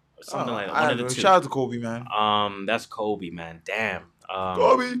that. Something like that. One of the two. Shout out to Kobe, man. That's Kobe, man. Damn.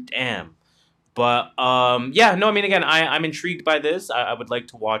 Kobe. Damn. But yeah, no, I mean, again, I'm intrigued by this. I would like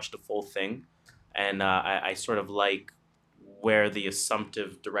to watch the full thing, and I sort of like where the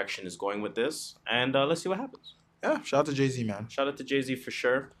assumptive direction is going with this, and let's see what happens. Yeah, shout out to Jay-Z, man. Shout out to Jay-Z for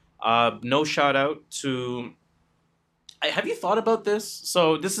sure. No shout out to. Have you thought about this?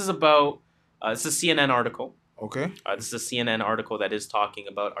 So this is about. It's a CNN article. Okay. This is a CNN article that is talking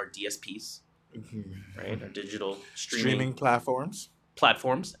about our DSPs, right? Our digital streaming platforms.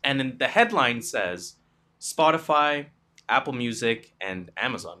 And then the headline says Spotify, Apple Music, and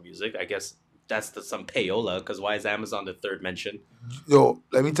Amazon Music. I guess that's some payola, because why is Amazon the third mention? Yo,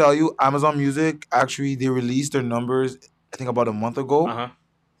 let me tell you, Amazon Music, actually, they released their numbers, I think about a month ago. Uh-huh.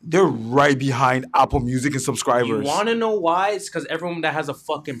 They're right behind Apple Music and subscribers. You want to know why? It's because everyone that has a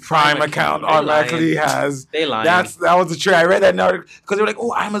fucking Prime account automatically has. They lying. That was the trend. I read that article because they were like,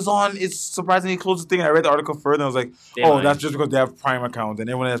 "Oh, Amazon is surprisingly close to thing." And I read the article further, and I was like, That's just because they have Prime account, and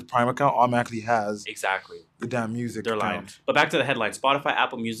everyone that has Prime account automatically has exactly the damn music. They're lying. But back to the headline: Spotify,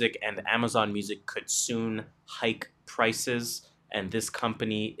 Apple Music, and Amazon Music could soon hike prices, and this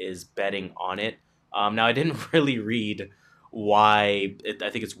company is betting on it. Now, I didn't really read why. I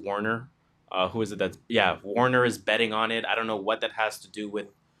think it's Warner. Who is it? Warner is betting on it. I don't know what that has to do with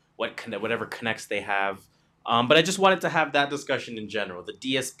whatever connects they have. But I just wanted to have that discussion in general, the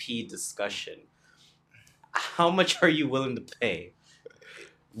DSP discussion. How much are you willing to pay?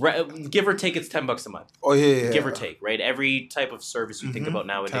 Give or take, it's $10 a month. Oh yeah. Give or take, right? Every type of service we think about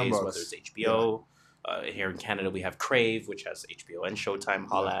nowadays, whether it's HBO, here in Canada we have Crave, which has HBO and Showtime.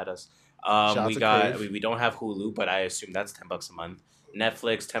 Holla at us. We don't have Hulu, but I assume that's $10 a month.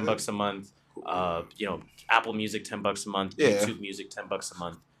 Netflix, $10 a month. Apple Music, $10 a month. YouTube Music, $10 a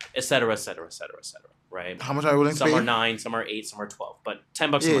month, et cetera, right? How much are you willing to pay? Some are 9, some are 8, some are 12, but $10 a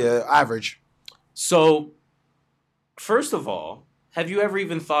month. Yeah, average. So, first of all, have you ever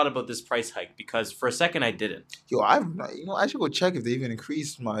even thought about this price hike? Because for a second I didn't. I should go check if they even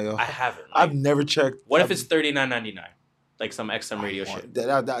increased my. I haven't. I've never checked. What if it's $39.99? Like some XM radio shit.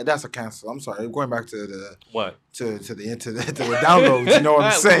 That's a cancel. I'm sorry. Going back to the what? To the downloads. You know what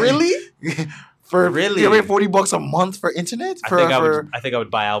I'm saying? Really? You pay $40 a month for internet? I think I would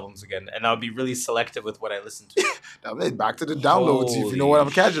buy albums again, and I would be really selective with what I listen to. Back to the downloads, if you know what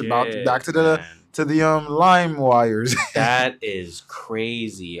I'm catching about. Back to the Lime wires. That is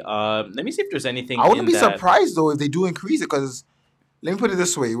crazy. Let me see if there's anything. I wouldn't be surprised though if they do increase it, because let me put it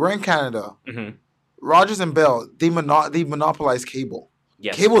this way: we're in Canada. Mm-hmm. Rogers and Bell, they monopolize cable.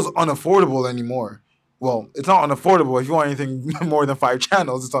 Yes. Cable's unaffordable anymore. Well, it's not unaffordable. If you want anything more than 5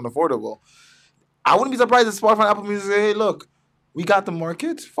 channels, it's unaffordable. I wouldn't be surprised if Spotify and Apple Music say, hey, look, we got the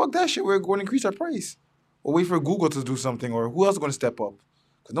market. Fuck that shit. We're going to increase our price. Or wait for Google to do something. Or who else is going to step up?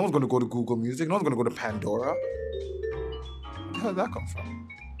 Because no one's going to go to Google Music. No one's going to go to Pandora. Where the hell did that come from?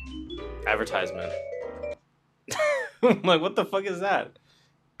 Advertisement. I'm like, what the fuck is that?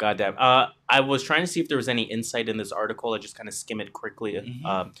 Goddamn. I was trying to see if there was any insight in this article. I just kind of skim it quickly.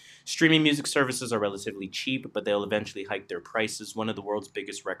 Mm-hmm. Streaming music services are relatively cheap, but they'll eventually hike their prices. One of the world's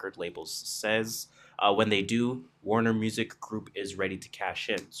biggest record labels says when they do, Warner Music Group is ready to cash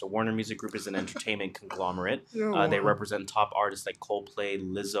in. So Warner Music Group is an entertainment conglomerate. They represent top artists like Coldplay,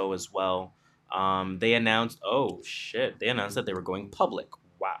 Lizzo as well. They announced that they were going public.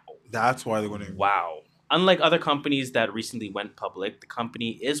 Wow. That's why they're going to. Wow. Unlike other companies that recently went public, the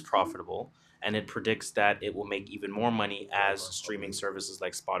company is profitable, and it predicts that it will make even more money as streaming services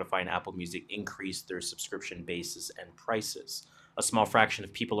like Spotify and Apple Music increase their subscription bases and prices. A small fraction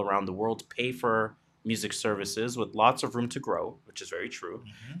of people around the world pay for music services with lots of room to grow, which is very true.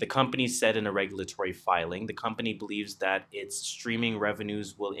 The company said in a regulatory filing, the company believes that its streaming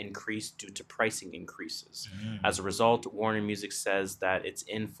revenues will increase due to pricing increases. As a result, Warner Music says that it's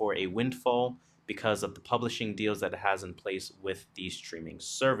in for a windfall because of the publishing deals that it has in place with these streaming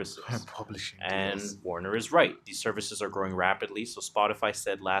services. And Warner is right. These services are growing rapidly. So Spotify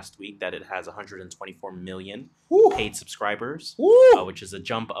said last week that it has 124 million paid subscribers, which is a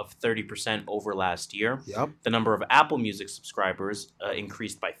jump of 30% over last year. The number of Apple Music subscribers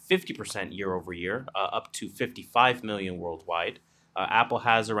increased by 50% year over year, up to 55 million worldwide. Apple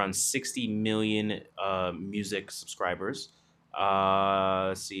has around 60 million music subscribers.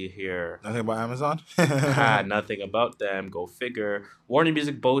 Let's see here. Nothing about Amazon? Nothing about them. Go figure. Warner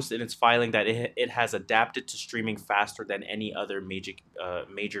Music boasts in its filing that it has adapted to streaming faster than any other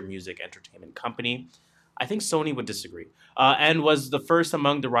major music entertainment company. I think Sony would disagree. And was the first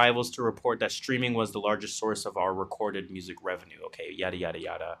among the rivals to report that streaming was the largest source of our recorded music revenue. Okay, yada, yada,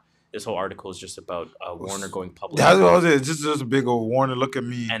 yada. This whole article is just about Warner going public. That's what I was saying. It's just a big old Warner, look at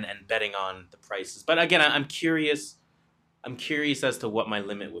me. And betting on the prices. But again, I'm curious. I'm curious as to what my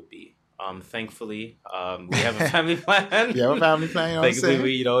limit would be. Thankfully, we have a family plan. You have a family plan, you know what I'm saying?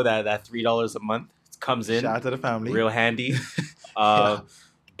 Thankfully, that $3 a month comes in. Shout out to the family. Real handy.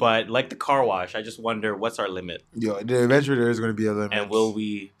 But like the car wash, I just wonder what's our limit. Eventually there is going to be a limit. And will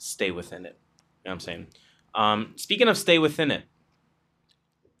we stay within it? You know what I'm saying? Speaking of stay within it,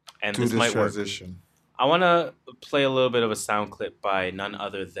 and this might transition. Work. I want to play a little bit of a sound clip by none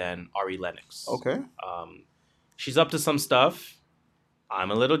other than Ari Lennox. Okay. She's up to some stuff. I'm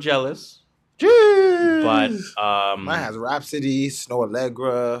a little jealous. Jeez. But mine has Rhapsody, Snow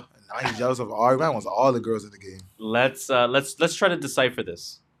Allegra, and now he's jealous of Ari. Mine wants all the girls in the game. Let's try to decipher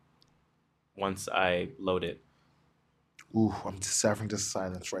this. Once I load it. Ooh, I'm deciphering this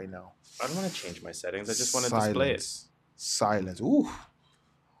silence right now. I don't want to change my settings. I just want to display it. Silence. Ooh.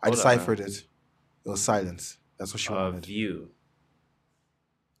 I deciphered it. It was silence. That's what she wanted. View.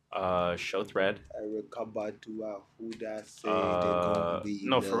 Show thread.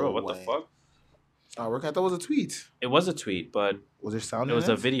 No, for real. What the fuck? It's not working. I thought it was a tweet. It was a tweet, but was there sound? It was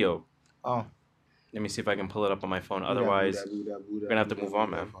a video. Oh. Let me see if I can pull it up on my phone. Otherwise, we're gonna have to move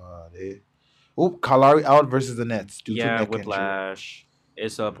on, man. Oh, Kalari out versus the Nets. Yeah, Whiplash.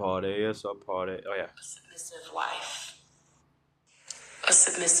 It's a party. It's a party. Oh yeah. A submissive wife. A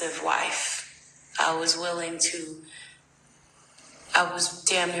submissive wife. I was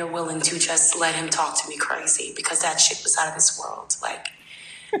damn near willing to just let him talk to me crazy because that shit was out of this world. Like,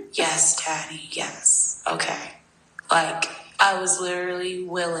 yes, daddy, yes. Okay. Like, I was literally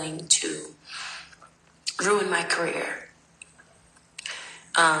willing to ruin my career.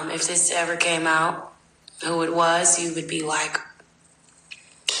 If this ever came out, who it was, you would be like,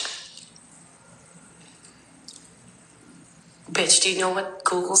 bitch, do you know what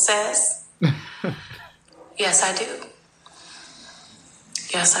Google says? Yes, I do.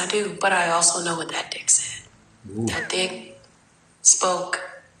 Yes, I do. But I also know what that dick said. Ooh. That dick spoke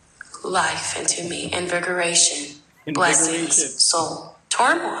life into me, invigoration, blessings, soul,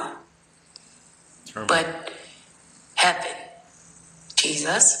 turmoil. But heaven,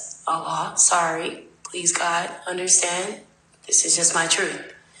 Jesus, Allah, sorry, please God, understand, this is just my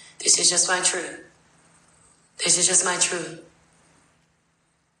truth. This is just my truth. This is just my truth.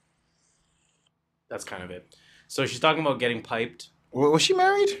 That's kind of it. So she's talking about getting piped. Was she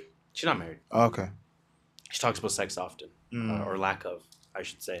married? She's not married. Oh, okay. She talks about sex often, or lack of, I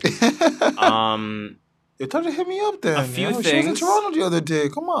should say. You tried to hit me up then. A few things. She was in Toronto the other day.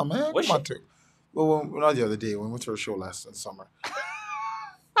 Come on, man. Was Come on, well, not the other day. When we went to her show last summer.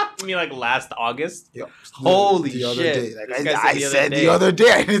 You mean like last August? Yep. Holy the shit! Other day. Like I said the other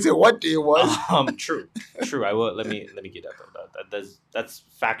day. I didn't say what day it was. True. I will. Let me get that. That's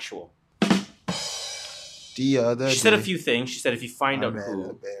factual. The other she said a few things. She said if you find out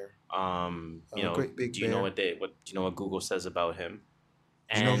who, do you know what Google says about him?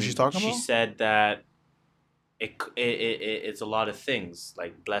 And do you know what she's talking about? She said that it's a lot of things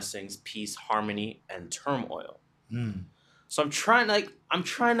like blessings, peace, harmony, and turmoil. So I'm trying to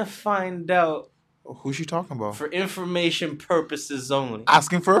find out who's she talking about for information purposes only.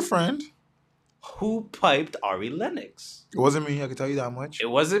 Asking for a friend. Who piped Ari Lennox? It wasn't me. I can tell you that much. It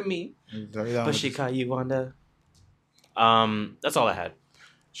wasn't me. But she caught you on the. That's all I had.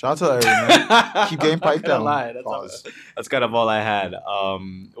 Shout out to Ari, man. Keep getting piped down. That's kind of all I had.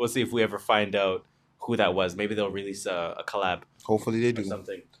 We'll see if we ever find out who that was. Maybe they'll release a collab. Hopefully they do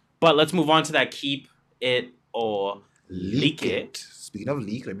something. But let's move on to that. Keep it or leak it. Speaking of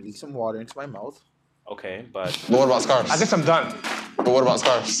leak, let me leak some water into my mouth. Okay, but what about scarves? I guess I'm done. But what about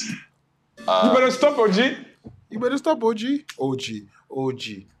scarves? You better stop, OG. You better stop, OG. OG.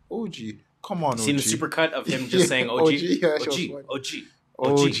 Come on, OG. Seen the supercut of him just saying OG?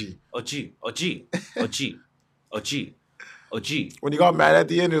 OG. When he got mad at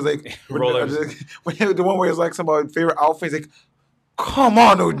the end, he was like, Rollers. The one where it's like somebody favorite outfit. He's like, come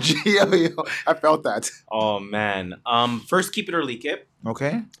on, OG. I felt that. Oh, man. First, keep it or leak it.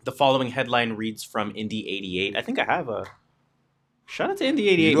 Okay. The following headline reads from Indie 88. I think I have a... Shout out to Indie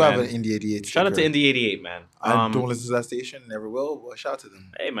 88, You do man. have an Indie 88 Shout out to Indie 88, man. I don't listen to that station, never will, but shout out to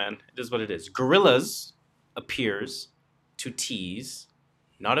them. Hey, man. It is what it is. Gorillaz appears to tease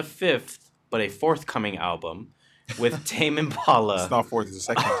not a fifth, but a forthcoming album with Tame Impala. It's not fourth, it's a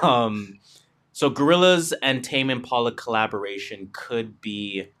second. So Gorillaz and Tame Impala collaboration could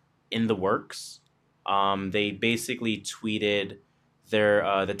be in the works. They basically tweeted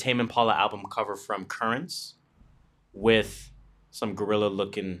their the Tame Impala album cover from Currents with some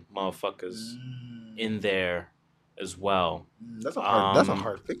gorilla-looking motherfuckers in there as well. That's a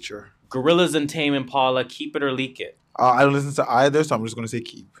hard picture. Gorillaz and Tame Impala, keep it or leak it. I don't listen to either, so I'm just going to say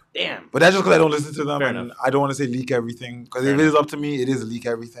keep. Damn. But that's just because I don't listen to them, Fair and enough. I don't want to say leak everything. Because if it is up to me, it is leak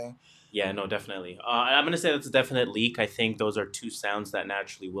everything. Yeah, no, definitely. I'm going to say that's a definite leak. I think those are two sounds that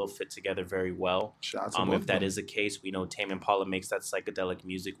naturally will fit together very well. Shout out to both If that of them. is the case, we know Tame Impala makes that psychedelic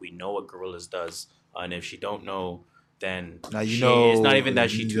music. We know what Gorillaz does. And if you don't know, then Now you she, know it's not even that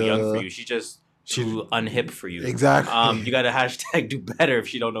she's too young the- for you. She's just too unhip for you. Exactly. You got to hashtag do better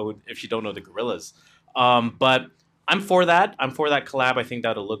if you don't know the Gorillaz. But I'm for that. I'm for that collab. I think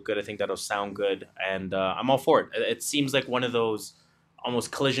that'll look good. I think that'll sound good, and I'm all for it. It seems like one of those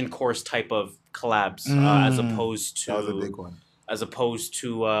almost collision course type of collabs, as opposed to That was a big one. As opposed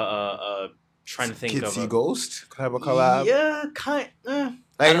to trying to think Kids of See Ghost? Could have a collab? Yeah,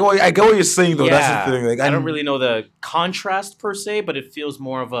 I get what you're saying, though. Yeah, That's the thing. Like, I don't really know the contrast per se, but it feels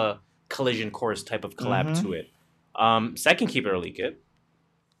more of a collision course type of collab to it. Second, keep it or leak it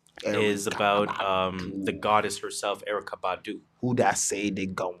is about the goddess herself, Erykah Badu. Who that say they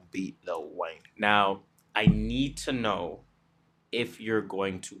gon' beat Lil Wayne? Now, I need to know if you're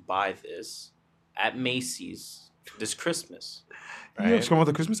going to buy this at Macy's this Christmas. You know what's going on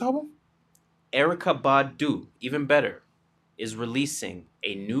with the Christmas album? Erykah Badu, even better, is releasing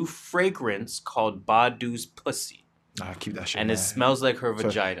a new fragrance called Badu's Pussy. Nah, keep that shit. And man. it smells like her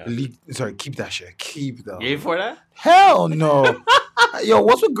vagina. Sorry, keep that shit. Keep though. You ready for that? Hell no. Yo,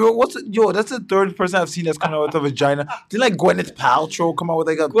 that's the third person I've seen that's coming out with a vagina. Did like Gwyneth Paltrow come out with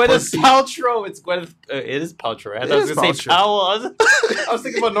like a Gwyneth pussy? Paltrow. It's Gwyneth. It is Paltrow. Right? I was going to say Powell. I was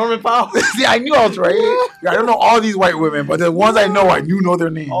thinking about Norman Powell. See, I knew I was right. I don't know all these white women, but the ones I know their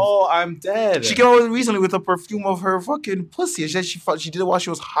names. Oh, I'm dead. She came out recently with a perfume of her fucking pussy. She said she did it while she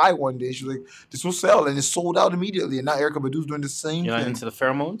was high one day. She was like, this will sell, and it sold out immediately. And now Erykah Badu's doing the same You're not thing. into the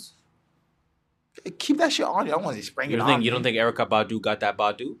pheromones? Keep that shit on you. I don't want to spring it on. You don't think Erykah Badu got that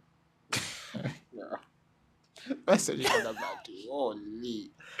Badu? I said you got that Badu.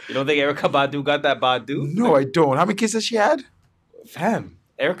 Holy. You don't think Erykah Badu got that Badu? No, I don't. How many kids has she had? Fam,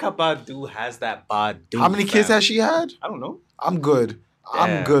 Erykah Badu has that Badu. How many kids has she had? I don't know. I'm good. I'm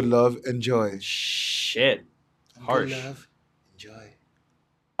Damn. good, love. Enjoy. Shit. Harsh. Good, love. Enjoy.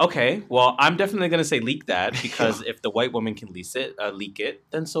 Okay, well, I'm definitely gonna say leak that because if the white woman can leak it,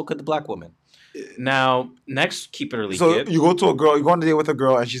 then so could the black woman. Now, next, keep it or leak So it. you go on a date with a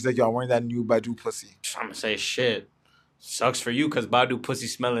girl and she's like, yo, I'm wearing that new Badu pussy. I'm gonna say shit. Sucks for you because Badu pussy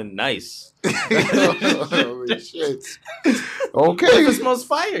smelling nice. Oh, shit. What Okay. if it smells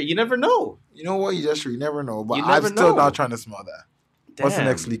fire? You never know. You know what? You never know. But You I'm never still know. not trying to smell that. What's the Damn.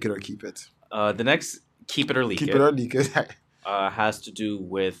 next leak it or keep it? The next keep it or leak Keep it, it or leak it. has to do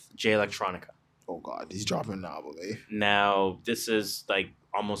with Jay Electronica. Oh, God. He's dropping an album, eh? Now, this is like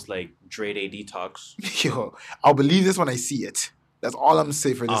almost like Dre Day Detox. Yo, I'll believe this when I see it. That's all I'm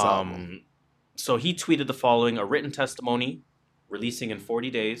saying for this album. So he tweeted the following: a written testimony releasing in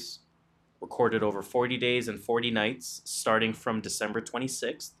 40 days, recorded over 40 days and 40 nights, starting from December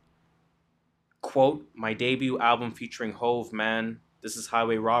 26th. Quote, my debut album featuring Hove, man. This is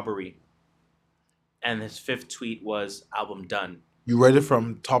Highway Robbery. And his fifth tweet was, album done. You read it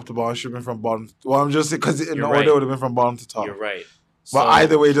from top to bottom, should have been from bottom. Well, I'm just saying, because in You're order right. it would have been from bottom to top. You're right. But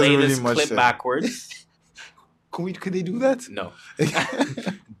either way, it doesn't play really this much clip sense. backwards. Could they do that? No.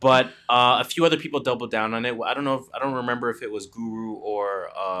 But a few other people doubled down on it. I don't remember if it was Guru or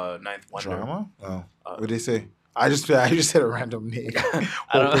Ninth Wonder. Drama? No. What did they say? I just said a random name.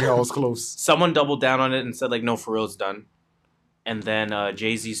 Hoping I was close. Someone doubled down on it and said like, no, for real, it's done. And then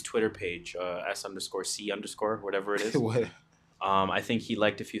Jay-Z's Twitter page, S_C_ whatever it is. What? I think he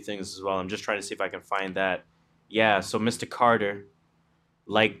liked a few things as well. I'm just trying to see if I can find that. Yeah, so Mr. Carter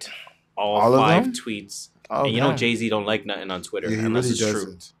liked all of 5 them? tweets. Oh, and you know damn. Jay-Z don't like nothing on Twitter Yeah, he unless really it's true.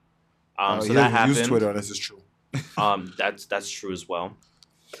 doesn't. So He that doesn't happened. use Twitter unless it's true. That's true as well.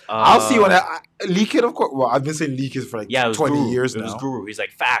 I'll see when leak it, of course. Well, I've been saying leak it for like it was 20 Guru. years now. It was Guru. He's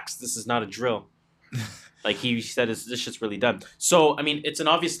like, facts. This is not a drill. Like he said, this shit's really done. So I mean, it's an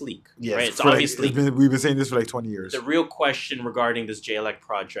obvious leak, Yes, right? It's for like- obvious leak. we've been saying this for like 20 years. The real question regarding this JLEC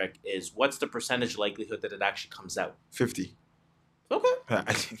project is, what's the percentage likelihood that it actually comes out? 50. Okay.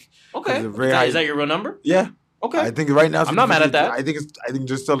 I think. Okay. It's a Is very that, high- is that your real number? Yeah. Okay. I think right now it's I'm not mad at 50-50. that. I think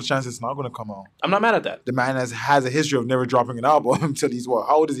there's still a chance it's not going to come out. I'm not mad at that. The man has a history of never dropping an album until he's what?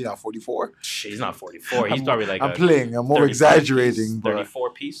 How old is he now? 44? He's not 44. He's I'm- probably like I'm playing. I'm more 35 exaggerating, piece, but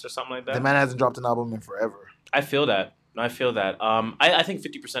 34 piece or something like that. the man hasn't dropped an album in forever. I feel that. I think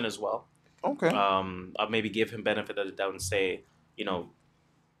 50% as well. Okay. I'll maybe give him benefit of the doubt and say,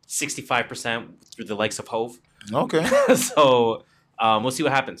 65% through the likes of Hove. Okay. So we'll see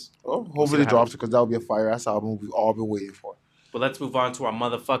what happens. Well, hopefully it drops because that would be a fire ass album we've all been waiting for. But let's move on to our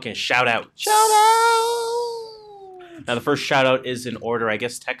motherfucking shout out. Shout out! Now the first shout out is in order, I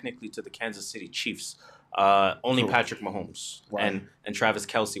guess technically to the Kansas City Chiefs. Only Cool. Patrick Mahomes Wow. and Travis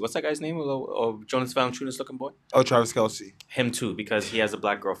Kelce. What's that guy's name? Jonas Valanciunas looking boy? Oh, Travis Kelce. Him too, because he has a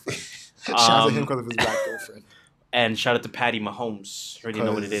black girlfriend. Shout out to him because of his black girlfriend. And shout out to Patty Mahomes. Already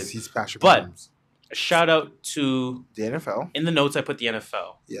know what it is. He's Patrick But- Mahomes. Shout out to, The NFL. in the notes I put the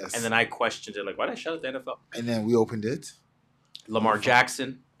NFL. Yes. And then I questioned it, like, why did I shout out the NFL? And then we opened it. Lamar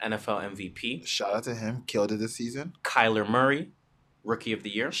Jackson, NFL MVP. Shout out to him. Killed it this season. Kyler Murray, Rookie of the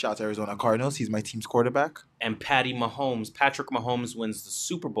Year. Shout out to Arizona Cardinals. He's my team's quarterback. And Patrick Mahomes wins the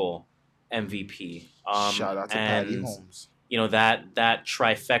Super Bowl MVP. Shout out to and, Patty Mahomes. That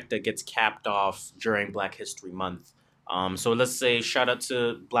trifecta gets capped off during Black History Month. So let's say shout out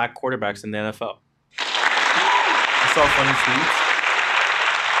to black quarterbacks in the NFL. I saw a funny tweet.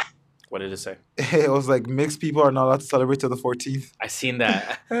 What did it say? It was like mixed people are not allowed to celebrate till the 14th. I seen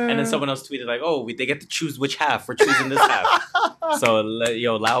that. And then someone else tweeted like, oh, they get to choose which half. We're choosing this half. So,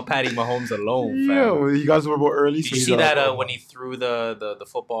 allow Patty Mahomes alone, fam. Yeah, well, he got Super Bowl early. Did you see that when he threw the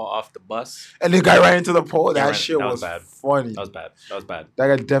football off the bus? And the guy ran into the pole. Yeah, That right. shit That was was bad. funny. That was bad. That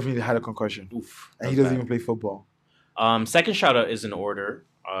guy definitely had a concussion. Oof. And he doesn't even play football. Second shout out is in order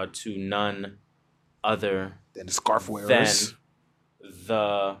to none other Then the scarf than wearers.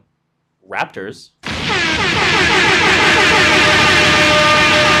 the Raptors.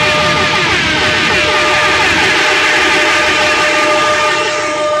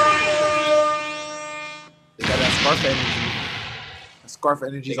 They got that scarf energy. The scarf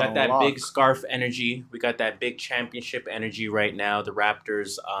energy They is got on that lock. big scarf energy. We got that big championship energy right now. The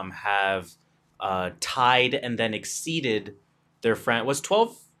Raptors have tied and then exceeded their friend. Was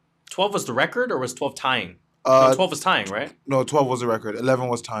 12 was the record or was 12 tying? No, 12 was tying, right? No, 12 was the record. 11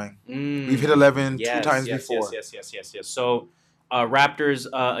 was tying. Mm. We've hit 11 Yes, two times yes, before. Yes. So Raptors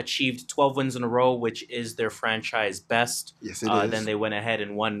achieved 12 wins in a row, which is their franchise best. Yes, it is. Then they went ahead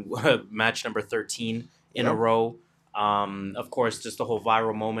and won match number 13 in a Yep. row. Of course, just the whole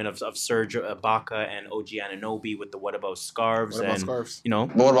viral moment of Serge Ibaka and OG Anunoby with the what about scarves What about and scarves?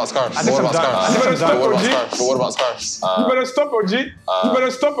 But what about scarves? I think But what I'm about done. scarves? I think I'm But what about done. scarves? But what about scarves? You better stop, OG. You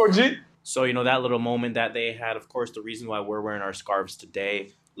better stop, OG. So, that little moment that they had, of course, the reason why we're wearing our scarves today,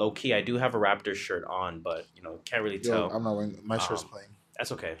 low key, I do have a Raptors shirt on, but, can't really Yo, tell. I'm not wearing my shirt's playing.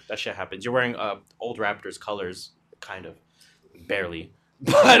 That's okay. That shit happens. You're wearing old Raptors colors, kind of, barely.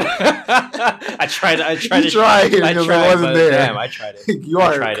 But I tried. You tried, because it wasn't but there. Damn, I tried it. You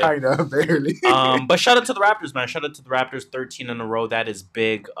I are tried it. kind of barely. But shout out to the Raptors, man. Shout out to the Raptors, 13 in a row. That is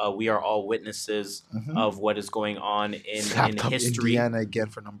big. We are all witnesses of what is going on in Slapped up history. Indiana again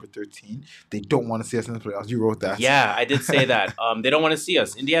for number 13. They don't want to see us in the playoffs. You wrote that. Yeah, I did say that. They don't want to see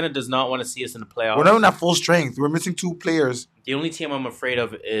us. Indiana does not want to see us in the playoffs. We're not even at full strength. We're missing 2 players. The only team I'm afraid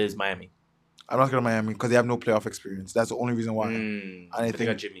of is Miami. I'm not going to Miami because they have no playoff experience. That's the only reason why. I think I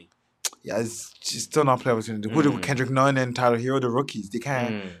got Jimmy. Yeah, it's just still not playoff experience. Who do Kendrick Nunn and Tyler Hero, the rookies? They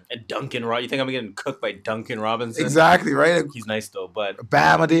can't. And Duncan Robinson. You think I'm getting cooked by Duncan Robinson? Exactly, right? He's nice though, but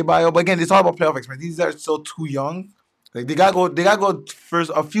Bam Adebayo. But again, it's all about playoff experience. These are still too young. Like they gotta go first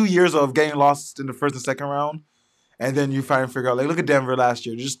a few years of getting lost in the first and second round. And then you finally figure out, like, look at Denver last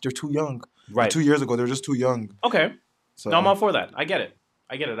year. They're too young. Right. 2 years ago, they're just too young. okay. So No, I'm all for that. I get it.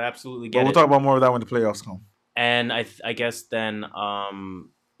 I absolutely but get we'll it. talk about more of that when the playoffs come. And I guess then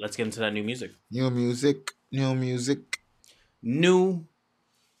let's get into that new music. New music. New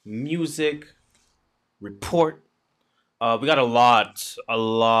music report. We got a lot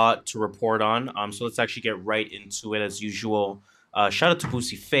to report on. So let's actually get right into it as usual. Shout out to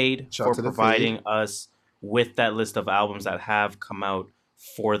Boosie Fade Shout out for to the providing us with that list of albums that have come out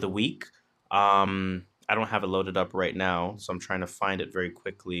for the week. I don't have it loaded up right now, so I'm trying to find it very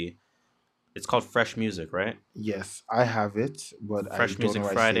quickly. It's called Fresh Music, right? Yes, I have it, but Fresh I don't Music know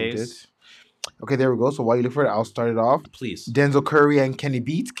where Fridays. I saved it. Okay, there we go. So while you look for it, I'll start it off. Please. Denzel Curry and Kenny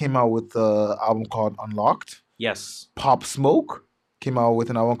Beats came out with the album called Unlocked. Yes. Pop Smoke came out with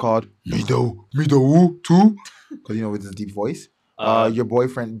an album called Me Do Too, because with his deep voice. Your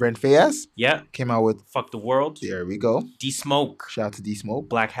boyfriend Brent Fayez, came out with Fuck the World. There we go. D Smoke. Shout out to D Smoke.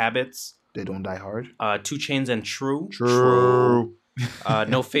 Black Habits. They Don't Die Hard. 2 Chainz and True.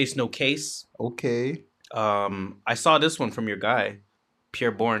 No Face, No Case. Okay. I saw this one from your guy,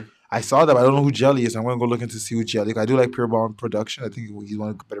 Pierre Bourne. I saw that, but I don't know who Jelly is. I'm going to go look into see who Jelly is. I do like Pierre Bourne production. I think he's one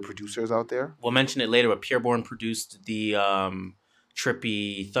of the better producers out there. We'll mention it later, but Pierre Bourne produced the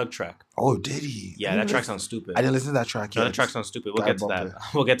Trippy Thug track. Oh, did he? Yeah, that track sounds stupid. I didn't listen to that track yet. No, that track sounds stupid. We'll get to that.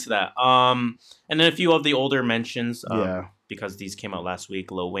 We'll get to that. And then a few of the older mentions. Because these came out last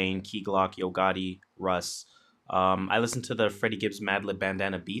week. Lil Wayne, Key Glock, Yo Gotti, Russ. I listened to the Freddie Gibbs Madlib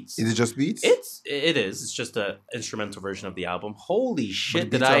Bandana Beats. Is it just beats? It is. It's just an instrumental version of the album. Holy shit!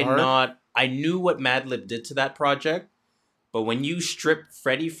 Did I not? I knew what Madlib did to that project, but when you strip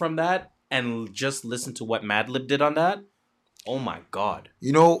Freddie from that and just listen to what Madlib did on that, oh my god!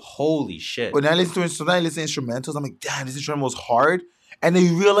 Holy shit! When I listen to instrumentals, I'm like, damn, this instrumental was hard. And then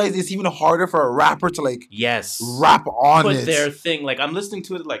you realize it's even harder for a rapper to rap on put it. Their thing. Like I'm listening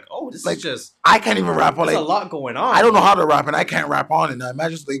to it, like, oh, this is just. I can't even rap on. There's a lot going on. I don't know how to rap, and I can't rap on it. Now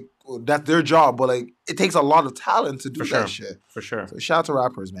imagine that's their job, but it takes a lot of talent to do that shit. For sure. So shout out to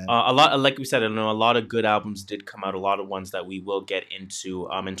rappers, man. A lot, like we said, I know a lot of good albums did come out. A lot of ones that we will get into.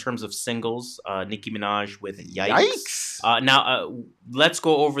 In terms of singles, Nicki Minaj with Yikes. Now, let's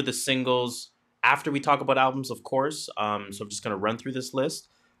go over the singles after we talk about albums, of course. So I'm just going to run through this list.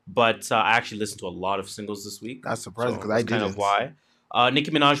 But I actually listened to a lot of singles this week. That's surprising because I didn't. Kind of why. Nicki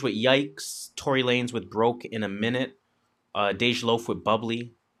Minaj with Yikes. Tory Lanez with Broke in a Minute. Dej Loaf with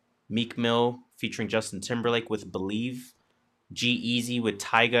Bubbly. Meek Mill featuring Justin Timberlake with Believe. G-Eazy with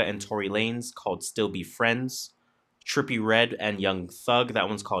Tyga and Tory Lanez called Still Be Friends. Trippie Redd and Young Thug. That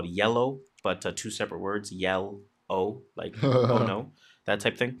one's called Yellow, but 2 separate words. Yell-O, like, oh no. That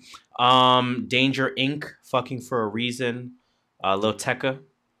type thing. Danger Inc. Fucking for a Reason. Lil Tecca.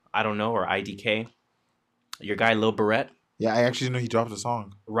 I don't know. Or IDK. Your guy Lil Barrett. Yeah, I actually know he dropped a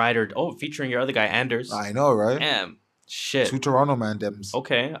song. Ryder. Oh, featuring your other guy Anders. I know, right? Damn. Shit. 2 Toronto man dems.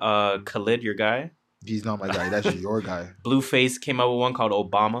 Okay. Khalid, your guy. He's not my guy. That's your guy. Blueface came out with one called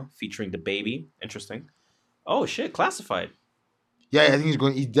Obama featuring DaBaby. Interesting. Oh shit. Classified. Yeah, I think he's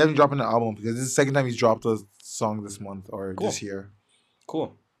definitely dropping an album because this is the second time he's dropped a song this month or this year.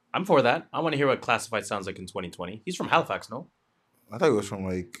 Cool. I'm for that. I want to hear what Classified sounds like in 2020. He's from Halifax, no? I thought he was from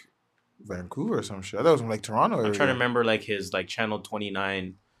Vancouver or some shit. I thought it was from Toronto area. I'm trying to remember his Channel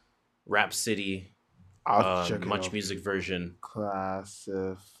 29 Rap City Much Music version.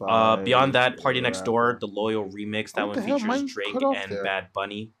 Classified. Beyond that, Party Next Door, the Loyal remix. That one features Drake and Bad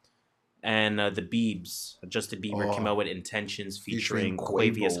Bunny. And the Biebs. Justin Bieber came out with Intentions featuring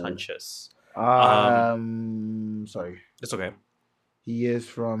Quavious Hunches. Sorry. It's okay. He is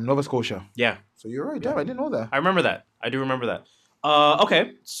from Nova Scotia. Yeah. So you're right. Damn, I didn't know that. I remember that. I do remember that.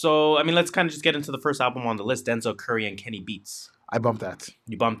 Okay. So, let's kind of just get into the first album on the list, Denzel Curry and Kenny Beats. I bumped that.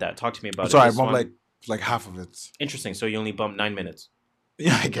 You bumped that. Talk to me about it. Sorry, I bumped like half of it. Interesting. So you only bumped 9 minutes.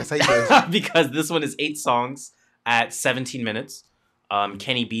 Yeah, I guess I did. Because this one is 8 songs at 17 minutes.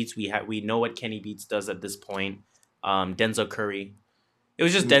 Kenny Beats, we know what Kenny Beats does at this point. Denzel Curry. It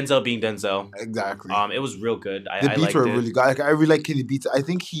was just Denzel being Denzel. Exactly. It was real good. The beats were really good. I really like Kenny Beats. I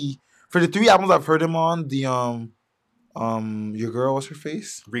think for the 3 albums I've heard him on, the Your Girl, what's her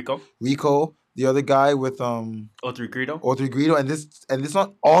face? Rico. The other guy with O3 Greedo. And this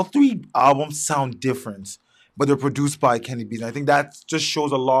one, all 3 albums sound different, but they're produced by Kenny Beats. And I think that just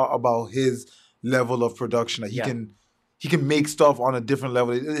shows a lot about his level of production. Like he can make stuff on a different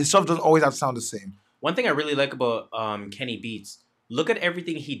level. His stuff doesn't always have to sound the same. One thing I really like about Kenny Beats, look at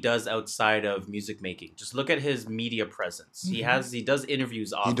everything he does outside of music making. Just look at his media presence. Mm-hmm. He does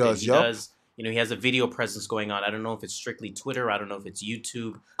interviews often. He does. He has a video presence going on. I don't know if it's strictly Twitter. I don't know if it's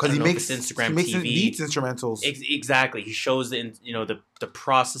YouTube. Because he makes Instagram TV. Beats instrumentals. Exactly. He shows the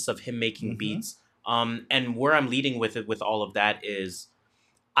process of him making beats. And where I'm leading with it, with all of that, is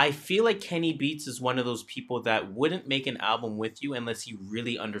I feel like Kenny Beats is one of those people that wouldn't make an album with you unless he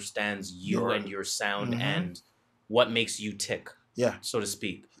really understands you and your sound and what makes you tick. Yeah, so to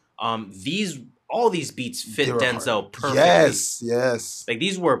speak. All these beats fit Denzel perfectly. Yes. Like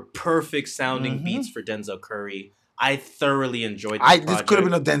these were perfect sounding beats for Denzel Curry. I thoroughly enjoyed this This could have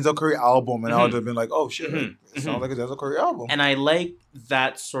been a Denzel Curry album, and I would have been like, oh, shit. It sounds like a Denzel Curry album. And I like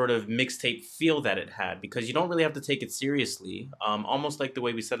that sort of mixtape feel that it had because you don't really have to take it seriously. Almost like the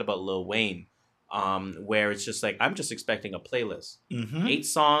way we said about Lil Wayne, where it's just like, I'm just expecting a playlist. 8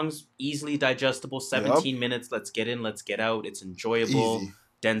 songs, easily digestible, 17 minutes. Let's get in, let's get out. It's enjoyable. Easy.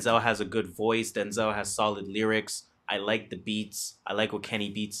 Denzel has a good voice. Denzel has solid lyrics. I like the beats. I like what Kenny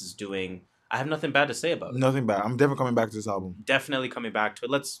Beats is doing. I have nothing bad to say about it. Nothing bad. I'm definitely coming back to this album. Definitely coming back to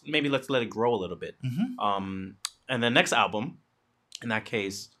it. Let's let it grow a little bit. And the next album, in that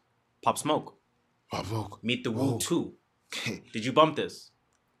case, Pop Smoke. Pop Smoke. Meet the Woo 2. Did you bump this?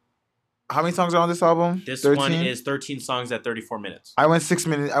 How many songs are on this album? This 13? One is 13 songs at 34 minutes. I went 6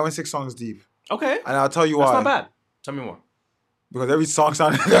 minutes. I went 6 songs deep. Okay. And I'll tell you why. That's not bad. Tell me more. Because every song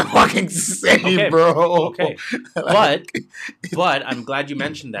sounded fucking same, bro. Okay. But I'm glad you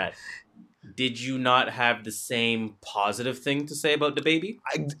mentioned that. Did you not have the same positive thing to say about DaBaby?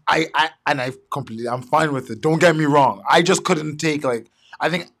 I'm fine with it. Don't get me wrong. I just couldn't take I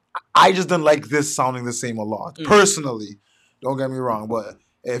think I just didn't like this sounding the same a lot. Personally. Don't get me wrong. But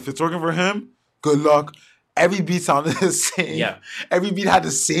if it's working for him, good luck. Every beat sounded the same. Yeah. Every beat had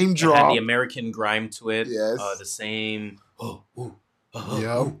the same drop. It had the American grime to it. Yes. The same. Yep. You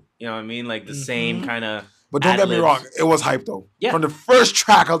know what I mean? Like the same kind of. But don't get me wrong, it was hype though. Yeah. From the first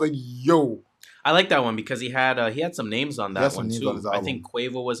track, I was like, yo. I like that one because he had some names on that one too. I think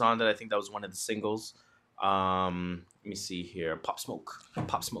Quavo was on that. I think that was one of the singles. Let me see here. Pop Smoke.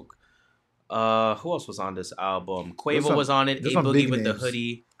 Who else was on this album? Quavo was on it. A Boogie with the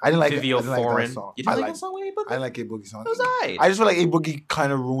Hoodie. I didn't like Fivio Foreign. That song. You didn't like that song with A Boogie? I didn't like A Boogie song. It was alright. I just feel like A Boogie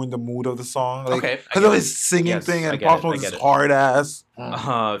kind of ruined the mood of the song. Okay. Because of his singing thing and Pop Smoke is hard ass.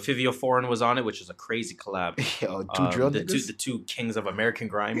 Fivio Foreign was on it, which is a crazy collab. Yo, the two kings of American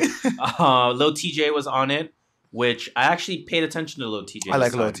grime. Lil TJ was on it, which I actually paid attention to Lil TJ. I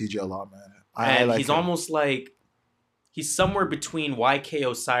like Lil TJ a lot, man. I like he's him. Almost like he's somewhere between YK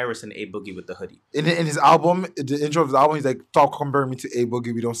Osiris and A Boogie with the Hoodie. In his album, the intro of his album, he's like, "Stop comparing me to A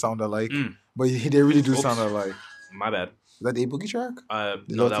Boogie. We don't sound alike." But they really do sound alike. My bad. Is that the A Boogie track?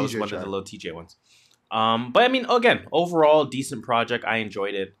 No, that was one of the Lil TJ ones. But I mean, again, overall, decent project. I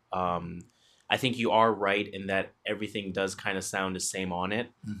enjoyed it. I think you are right in that everything does kind of sound the same on it.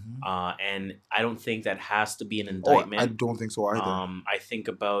 And I don't think that has to be an indictment. I don't think so either. I think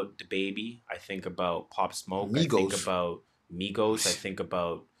about DaBaby. I think about Pop Smoke. Migos. I think about Migos. I think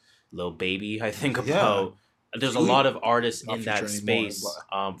about Lil Baby. I think about... There's a lot of artists in that space.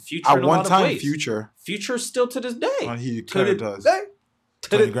 Future at one time, Future still to this day. He kind of does.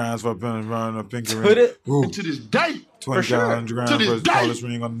 20 grams for running a pinky ring. To this day. 20 grams for the tallest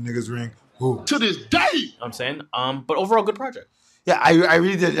ring on the nigga's ring. Ooh. To this day. I'm saying. But overall, good project. Yeah, I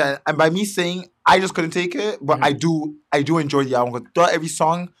really did. And by me saying I just couldn't take it, but I do enjoy the album. Because throughout every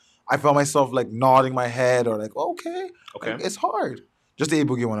song, I felt myself like nodding my head or like, okay. Like, it's hard. Just the A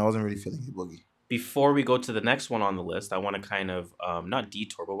Boogie one, I wasn't really feeling A Boogie. Before we go to the next one on the list, I want to kind of, not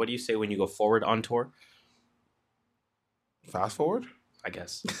detour, but what do you say when you go forward on tour? Fast forward? I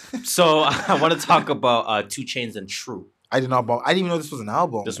guess. So I want to talk about 2 Chainz and True. I didn't even know this was an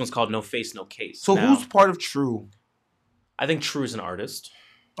album. This one's called No Face, No Case. So who's part of True? I think True is an artist.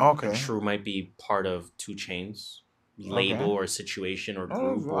 Okay. And True might be part of 2 Chainz label or situation or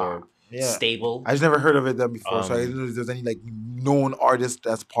group or stable. I just never heard of it then before, so I didn't know if there's any like known artist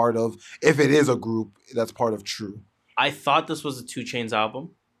that's part of, if it is a group that's part of True. I thought this was a 2 Chainz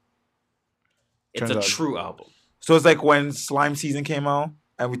album. It's a True album. So it's like when Slime Season came out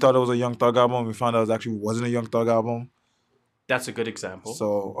and we thought it was a Young Thug album, and we found out it actually wasn't a Young Thug album. That's a good example.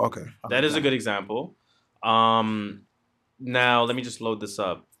 So, okay. That is a good example. Now, let me just load this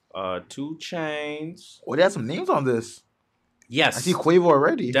up. 2 Chainz. Oh, they had some names on this. Yes. I see Quavo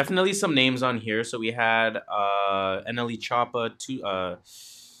already. Definitely some names on here. So we had NLE Choppa,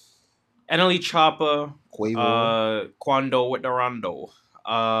 NLE Choppa, Quavo, Quando with the Rondo.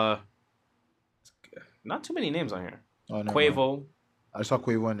 Not too many names on here. Oh, no, Quavo. No. I saw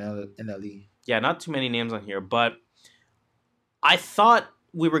Quavo and NLE. Yeah, not too many names on here, but I thought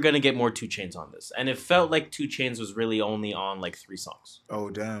we were going to get more 2 Chainz on this. And it felt like 2 Chainz was really only on like 3 songs. Oh,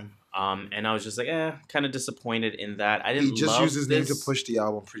 damn. And I was just like, kind of disappointed in that. I didn't love this. He just used his name to push the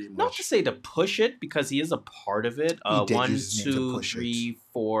album pretty much. Not to say to push it, because he is a part of it. 1, 2, 3,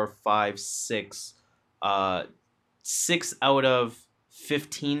 4, 5, 6. 6 out of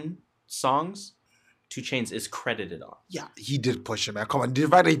 15 songs, 2 Chainz is credited on. Yeah, he did push it, man. Come on, the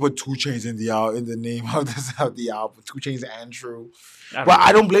fact that he put 2 Chainz in the name of the album, 2 Chainz and True.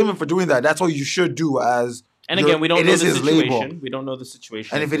 I don't blame him for doing that. That's what you should do as And again, we don't know the situation. We don't know the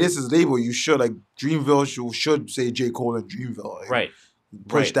situation. And if it is his label, you should, like, Dreamville should say J. Cole and Dreamville. Like, right.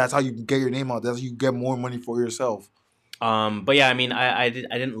 Push. Right. That's how you get your name out. That's how you get more money for yourself. But yeah, I mean, I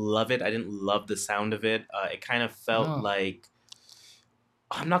didn't love it. I didn't love the sound of it. It kind of felt like,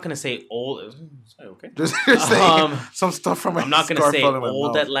 I'm not gonna say old. Okay. Just saying some stuff from. I'm not gonna say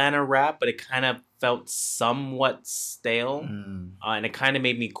old Atlanta rap, but it kind of felt somewhat stale, and it kind of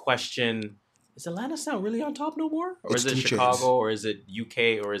made me question: is Atlanta sound really on top no more, or is it Chicago, or is it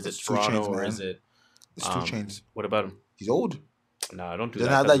UK, or is it Toronto, or is it? It's 2 Chainz. What about him? He's old. No, don't do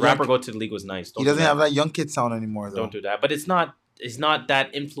that. That rapper Go to the League was nice. He doesn't have that young kid sound anymore, though. Don't do that. But it's not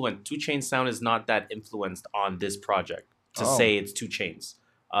that influenced. 2 Chainz sound is not that influenced on this project to say it's 2 Chainz.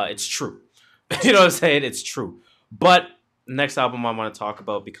 It's true. You know what I'm saying? It's true. But next album I want to talk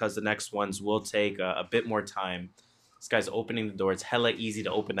about, because the next ones will take a bit more time. This guy's opening the door. It's hella easy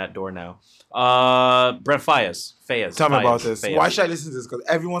to open that door now. Brent Faiyaz. Tell me about this. Why should I listen to this? Because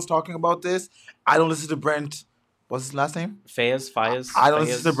everyone's talking about this. I don't listen to Brent. What's his last name? Faiyaz. I don't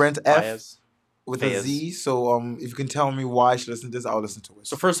listen to Brent F with a Z. So if you can tell me why I should listen to this, I'll listen to it.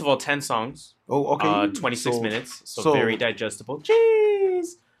 So first of all, 10 songs. Oh, okay. 26 minutes. So very digestible. Jeez.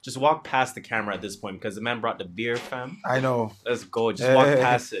 Just walk past the camera at this point, because the man brought the beer, fam. I know. Let's go. Just walk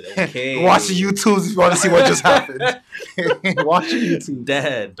past it. Okay. Watch the YouTubes if you want to see what just happened. Watch the YouTube.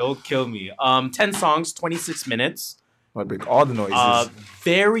 Dead. Don't kill me. 10 songs, 26 minutes. I break all the noises.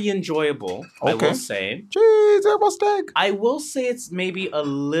 Very enjoyable, I will say. Jeez, mistake. I will say it's maybe a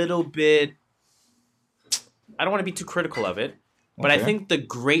little bit... I don't want to be too critical of it, but I think the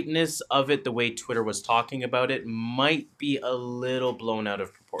greatness of it, the way Twitter was talking about it, might be a little blown out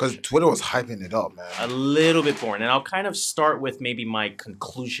of proportion. Because Twitter was hyping it up, man. A little bit boring. And I'll kind of start with maybe my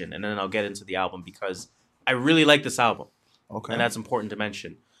conclusion, and then I'll get into the album, because I really like this album. Okay. And that's important to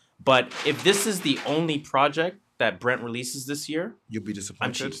mention. But if this is the only project that Brent releases this year, you'll be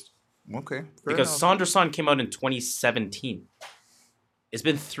disappointed. I'm cheesed. Okay. Because Saunders-san came out in 2017. It's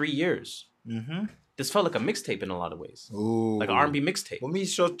been 3 years. Mm-hmm. This felt like a mixtape in a lot of ways. Ooh. Like an R&B mixtape. Well, me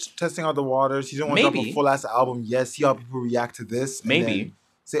testing out the waters. He don't want to drop a full-ass album. Yes, see how people react to this. Maybe.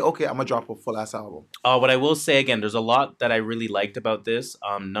 Say, okay, I'm going to drop a full-ass album. What I will say, again, there's a lot that I really liked about this.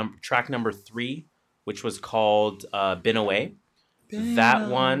 Track number 3, which was called Been Away. That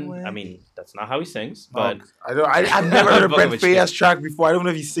one, I mean, that's not how he sings, but I've never heard a Brent Faiyaz track before. I don't know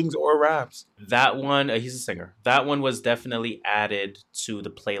if he sings or raps. That one, he's a singer. That one was definitely added to the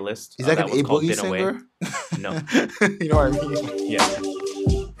playlist. He's like an A-Boogie singer? No. You know what I mean? Yeah.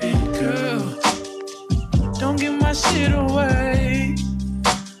 Hey girl, don't give my shit away.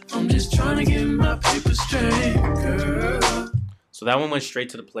 I'm just trying to get my paper straight, girl. So that one went straight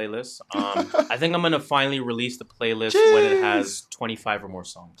to the playlist. I think I'm going to finally release the playlist when it has 25 or more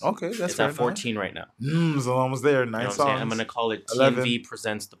songs. Okay, that's It's at 14 right now. So almost there. 9 songs. I'm going to call it 11. TNV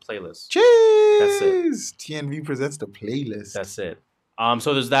Presents the Playlist. Jeez. That's it. TNV Presents the Playlist. That's it.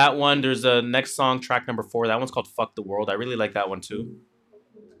 So there's that one. There's a next song, track number 4. That one's called Fuck the World. I really like that one too.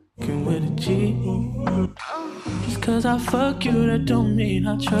 With a G. Just cause I fuck you, that don't mean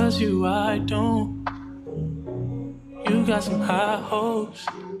I trust you. I don't. You got some high hopes.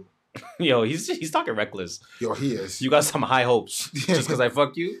 Yo, he's talking reckless. Yo, he is. You got some high hopes just because I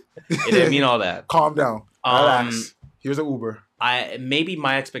fuck you. It didn't mean all that. Calm down. Relax. Here's an Uber. Maybe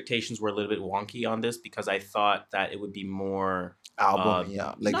my expectations were a little bit wonky on this, because I thought that it would be more album.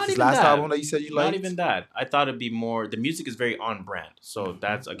 Like his last album that you said you liked. Not even that. I thought it'd be more. The music is very on brand, so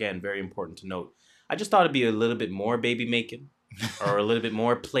that's again very important to note. I just thought it'd be a little bit more baby making. Or a little bit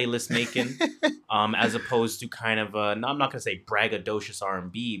more playlist making, as opposed to kind of I'm not gonna say braggadocious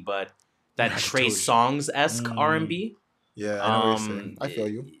R&B, but that Trey Songz-esque R&B. Yeah, I know what you're saying. I feel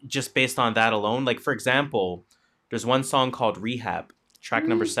you. Just based on that alone, like for example, there's one song called Rehab, track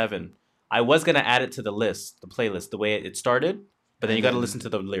number 7. I was gonna add it to the playlist, the way it started, but then you got to listen to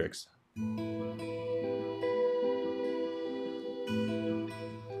the lyrics.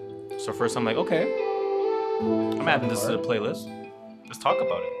 So first I'm like, okay. I'm adding this to the playlist. Let's talk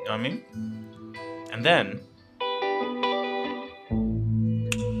about it. You know what I mean? And then...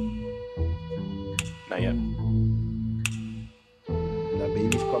 Not yet. That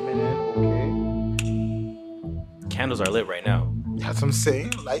baby's coming in. Okay. Candles are lit right now. That's what I'm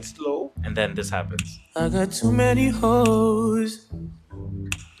saying. Lights low. And then this happens. I got too many hoes.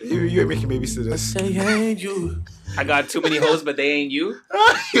 You ain't making babies to this. They ain't you. I got too many hoes, but they ain't you.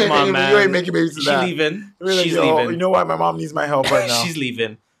 Come on, man. You ain't making babies to that. She's leaving. She's leaving. You know what? My mom needs my help right now. She's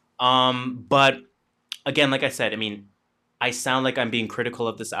leaving. But again, like I said, I mean, I sound like I'm being critical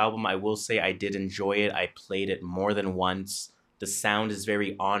of this album. I will say I did enjoy it. I played it more than once. The sound is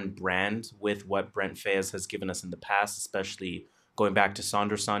very on brand with what Brent Faiyaz has given us in the past, especially going back to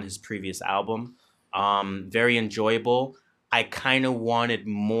Sanderson, his previous album. Very enjoyable. I kind of wanted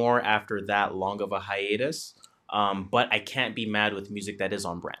more after that long of a hiatus, but I can't be mad with music that is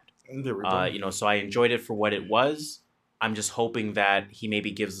on brand. So I enjoyed it for what it was. I'm just hoping that he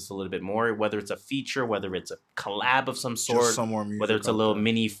maybe gives us a little bit more, whether it's a feature, whether it's a collab of some sort, just some more music, whether it's a little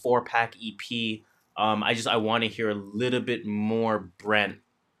mini 4-pack EP. I want to hear a little bit more Brent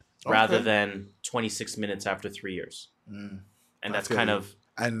rather than 26 minutes after 3 years. And that's kind of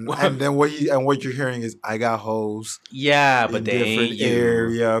and then what you're hearing is I got hoes. Yeah, but they different ain't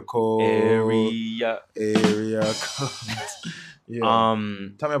area code. Area code. Yeah.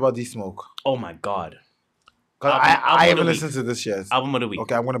 Tell me about D Smoke. Oh my god. I haven't listened to this yet. Album of the week.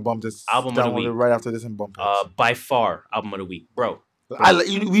 Okay, I'm gonna bump this album of the week right after this and bump it. By far, album of the week, bro.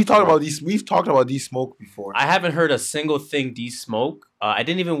 We've talked about D Smoke before. I haven't heard a single thing D Smoke. I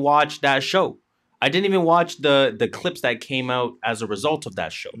didn't even watch that show. I didn't even watch the clips that came out as a result of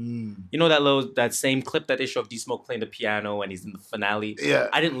that show. You know that same clip that they show of D Smoke playing the piano and he's in the finale. Yeah,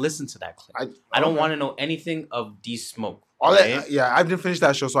 I didn't listen to that clip. I don't want to know anything of D Smoke. I didn't finish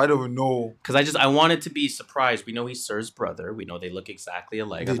that show, so I don't even know. Because I wanted to be surprised. We know he's Sir's brother. We know they look exactly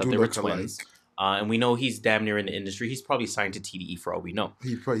alike. I thought they were twins. And we know he's damn near in the industry. He's probably signed to TDE for all we know.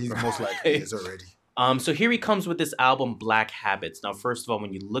 He's most likely is already. So here he comes with this album, Black Habits. Now, first of all,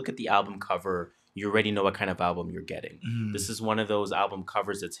 when you look at the album cover, you already know what kind of album you're getting. This is one of those album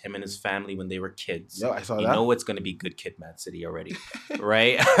covers that's him and his family when they were kids. Yeah, I saw that. You know it's going to be Good Kid, Mad City already,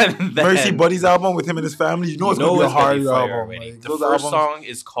 right? Mercy Buddy's album with him and his family. You know it's going to be a hard album. Already. The first song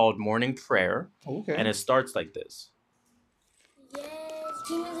is called Morning Prayer, and it starts like this.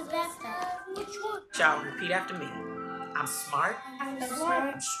 Y'all repeat after me. I'm smart.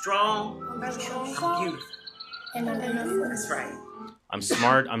 I'm strong. I'm beautiful. That's right. I'm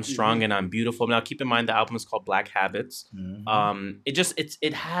smart, I'm strong, and I'm beautiful. Now, keep in mind the album is called Black Habits.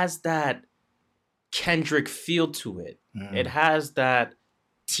 It has that Kendrick feel to it. It has that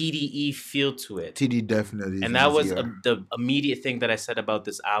TDE feel to it. TDE definitely. And that was the immediate thing that I said about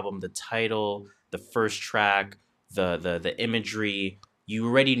this album: the title, the first track, the imagery. You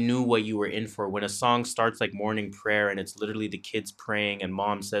already knew what you were in for. When a song starts like Morning Prayer and it's literally the kids praying and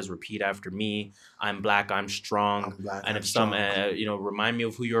mom says, repeat after me, I'm black, I'm strong. If some, remind me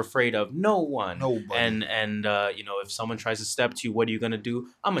of who you're afraid of. No one. Nobody. And if someone tries to step to you, what are you going to do?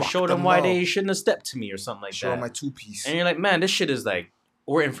 I'm going to show them why they shouldn't have stepped to me or something like that. Show my 2-piece. And you're like, man, this shit is like,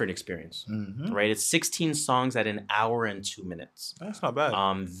 we're in for an experience, right? It's 16 songs at 1 hour and 2 minutes. That's not bad.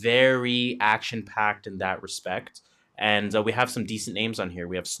 Very action-packed in that respect. And we have some decent names on here.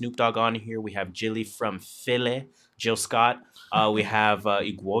 We have Snoop Dogg on here. We have Jilly from Philly, Jill Scott. We have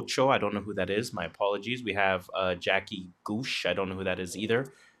Iguocho. I don't know who that is. My apologies. We have Jackie Goosh. I don't know who that is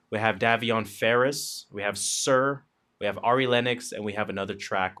either. We have Davion Ferris. We have Sir. We have Ari Lennox. And we have another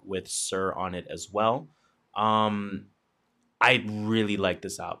track with Sir on it as well. I really like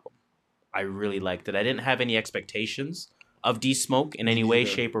this album. I really liked it. I didn't have any expectations of D Smoke in any way,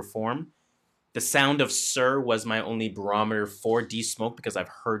 shape, or form. The sound of Sir was my only barometer for D Smoke because I've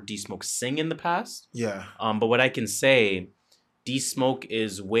heard D Smoke sing in the past. Yeah. But what I can say, D Smoke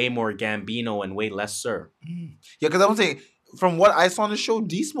is way more Gambino and way less Sir. Yeah, because I was saying, from what I saw on the show,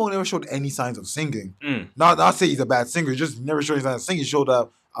 D Smoke never showed any signs of singing. Not say he's a bad singer, just never showed any signs of singing. He showed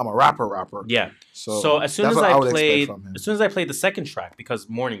up, I'm a rapper. Yeah. So as soon as I played the second track, because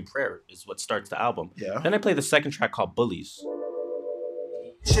Morning Prayer is what starts the album. Yeah. Then I played the second track called Bullies.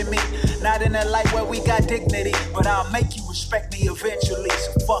 Me, not in a life where we got dignity, but I'll make you respect me eventually.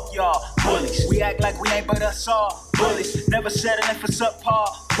 So fuck y'all, bullies. We act like we ain't but us all, bullies. Never settling for subpar,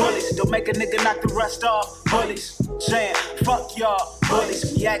 bullies. Don't make a nigga knock the rust off, bullies. Saying fuck y'all,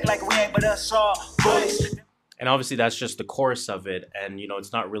 bullies. We act like we ain't but us all, bullies. And obviously that's just the chorus of it, and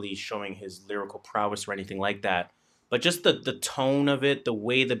it's not really showing his lyrical prowess or anything like that. But just the tone of it, the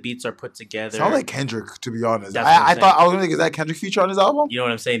way the beats are put together. Sound like Kendrick, to be honest. I thought I was gonna think, is that Kendrick feature on his album? You know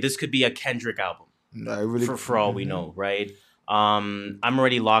what I'm saying? This could be a Kendrick album. No, really. For all we know, right? I'm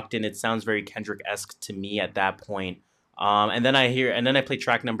already locked in. It sounds very Kendrick-esque to me at that point. And then I play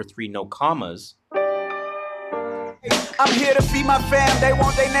track number 3, No Commas. I'm here to feed my fam, they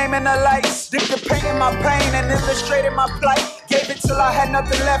want their name in the lights. Dip the pain in my pain and illustrated my plight. Gave it till I had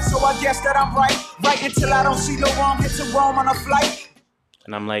nothing left, so I guess that I'm right. Right until I don't see no wrong, hit to Rome on a flight.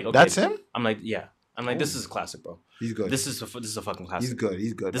 And I'm like, okay. That's him? I'm like, yeah. I'm like, this is a classic, bro. He's good. This is a fucking classic.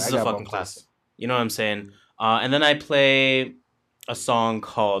 He's good. This is a fucking classic. You know what I'm saying? And then I play a song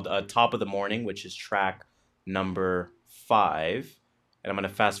called Top of the Morning, which is track number 5. And I'm going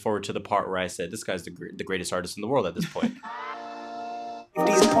to fast forward to the part where I said, this guy's the greatest artist in the world at this point.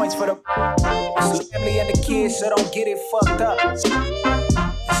 These points for the family and the kids, so don't get it fucked up. It's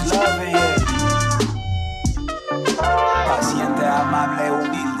love in here. Paciente, amable,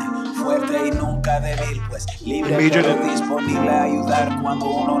 humilde, fuerte y nunca débil, pues libre pero disponible a ayudar cuando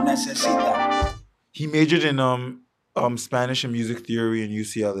uno necesita. He majored in Spanish and music theory in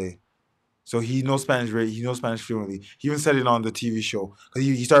UCLA. So he knows Spanish. He knows Spanish fluently. He even said it on the TV show. Cause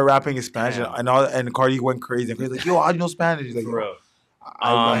he started rapping in Spanish, and Cardi went crazy. And Cardi's like, "Yo, how do you know Spanish?" He's like, "Bro,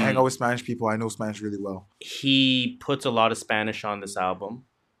 I hang out with Spanish people. I know Spanish really well." He puts a lot of Spanish on this album,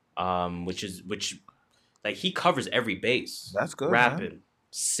 which like he covers every base. That's good. Rapping, man.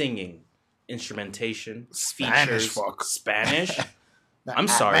 Singing, instrumentation, Spanish, features, Spanish. I'm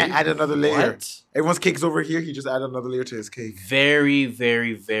sorry. Add another layer. What? Everyone's cake's over here. He just added another layer to his cake. Very,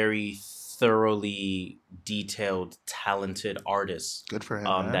 very, very thoroughly detailed, talented artist. Good for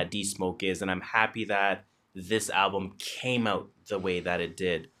him. That D Smoke is, and I'm happy that this album came out the way that it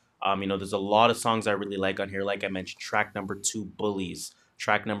did. There's a lot of songs I really like on here. Like I mentioned, track number 2, Bullies.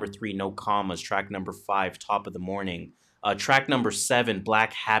 Track number 3, No Commas. Track number 5, Top of the Morning. Track number 7,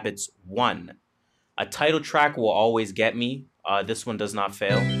 Black Habits 1. A title track will always get me. This one does not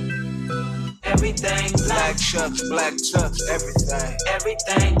fail. Everything black chucks, everything.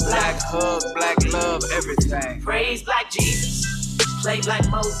 Everything black hug, black love, everything. Praise black Jesus, play black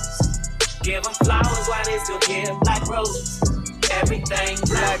Moses. Give them flowers while they still give black roses. Everything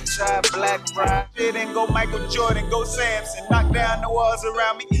black child, black bride. Didn't go Michael Jordan, go Samson. Knock down the walls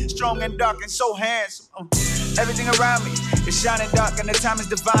around me. Strong and dark and so handsome. Everything around me is shining dark and the time is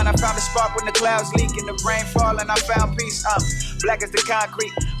divine. I found a spark when the clouds leak and the rain fall and I found peace. Black as the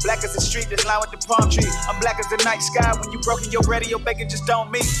concrete, black as the street that's lined with the palm tree. I'm black as the night sky. When you broken your radio, bacon just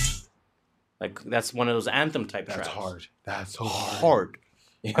don't meet. Like that's one of those anthem type tracks. That's hard. That's so hard.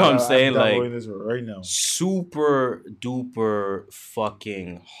 You know what I'm saying? I'm downloading this right now. Super duper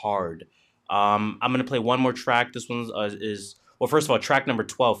fucking hard. I'm gonna play one more track. This one is first of all, track number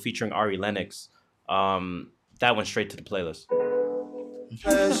 12 featuring Ari Lennox. That went straight to the playlist.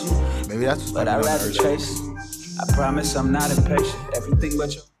 Maybe that's. But I'd rather chase. I promise I'm not impatient. Everything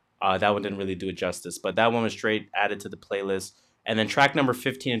but you. That one didn't really do it justice, but that one was straight added to the playlist. And then track number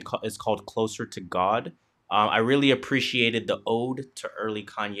 15 is called Closer to God. I really appreciated the ode to early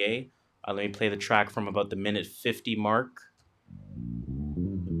Kanye. Let me play the track from about the minute 50 mark.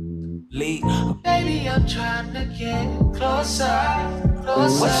 Lee. Baby, I'm trying to get closer.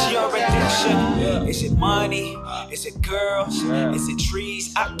 What's your addiction? Is it money? Is it girls? Is it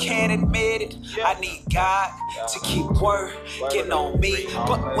trees? I can't admit it. I need God to keep working on me.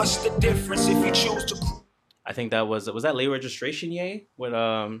 But what's the difference if you choose to? I think that was that late registration, yay? With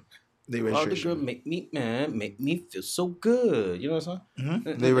late registration. Make me feel so good. You know what I'm saying?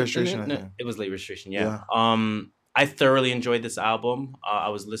 Mm-hmm. Late registration. I think. It was late registration. Yeah. I thoroughly enjoyed this album. I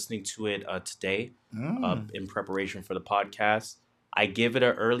was listening to it today in preparation for the podcast. I give it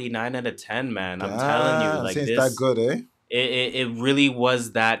an early 9 out of 10, man. I'm telling you, like this. That good, eh? It really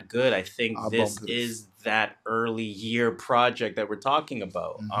was that good. I think this is that early year project that we're talking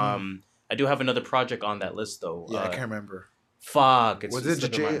about. Mm-hmm. I do have another project on that list though. Yeah, I can't remember. Fuck. Was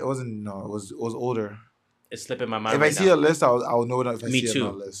it J? It wasn't. No, it was older. It's slipping my mind. If I see a list, I'll know it. If I see it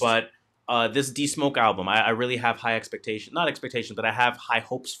on a list. But this D Smoke album, I really have high expectations. Not expectations, but I have high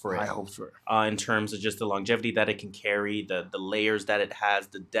hopes for it. High hopes for it. In terms of just the longevity that it can carry, the layers that it has,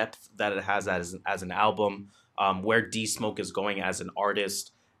 the depth that it has as an album, where D Smoke is going as an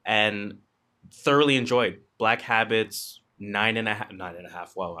artist, and thoroughly enjoyed Black Habits.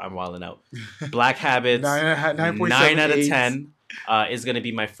 9.5. Wow, I'm wilding out. Black Habits, 9 out of 10 is going to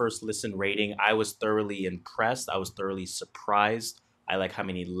be my first listen rating. I was thoroughly impressed. I was thoroughly surprised. I like how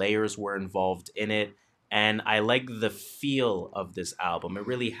many layers were involved in it. And I like the feel of this album. It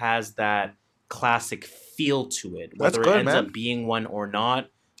really has that classic feel to it. Whether it ends up being one or not,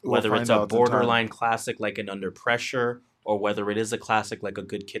 whether it's a borderline classic like an Under Pressure, or whether it is a classic like a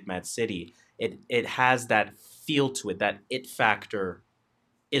Good Kid, Mad City, it has that feel to it. That it factor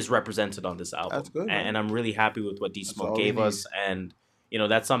is represented on this album. That's good, and I'm really happy with what D Smoke gave us. And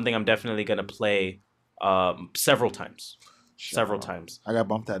that's something I'm definitely going to play several times. Several times. I got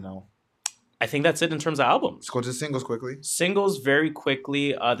bumped that now. I think that's it in terms of albums. Let's go to singles quickly. Singles very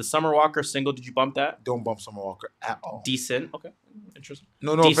quickly. The Summer Walker single, did you bump that? Don't bump Summer Walker at all. Decent. Okay. Interesting.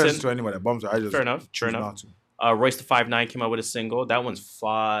 No offense to anyone that bumps it. I just Fair enough. Royce the 5'9" came out with a single. That one's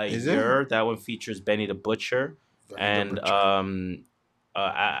fire. Is it? That one features Benny the Butcher. As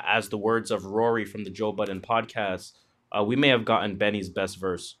the words of Rory from the Joe Budden podcast, we may have gotten Benny's best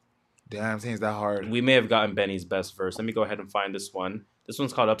verse. Damn, things that hard. We may have gotten Benny's best verse. Let me go ahead and find this one. This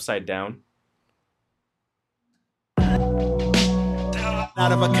one's called Upside Down.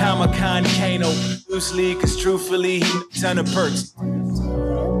 Out of a Comic-Con Kano. Loosely, cause truthfully, he ton of perks. If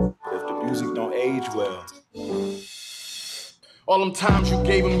the music don't age well. All them times you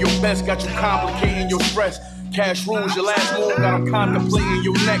gave him your best got you complicating your stress. Cash rules your last move, got him contemplating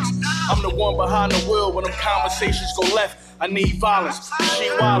your next. I'm the one behind the wheel when them conversations go left. I need violence, she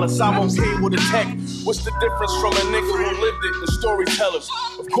wireless, I'm okay with a tech. What's the difference from a nigga who lived it? The storytellers.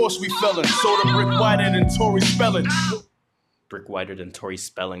 Of course we felon, soda brick whiter than Tory Spelling. Brick whiter than Tory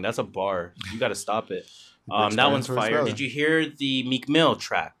Spelling. That's a bar. You gotta stop it. That one's fire. Did you hear the Meek Mill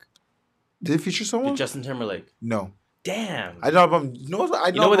track? Did it feature someone? Did Justin Timberlake? No. Damn. I know you know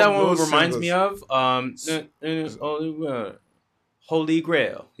what that one reminds me of? Holy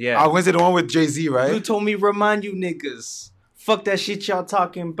Grail. Yeah. I went to the one with Jay-Z, right? You told me remind you niggas. Fuck that shit y'all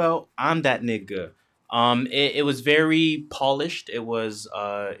talking about. I'm that nigga. It was very polished. It was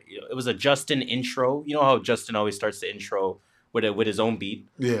a Justin intro. You know how Justin always starts the intro with his own beat?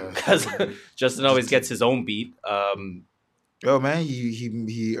 Yeah. Because Justin always gets his own beat. Yo, man,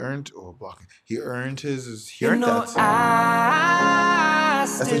 he earned blocking. He earned that.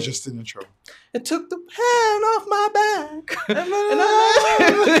 That's a Justin intro. It took the hand off my back.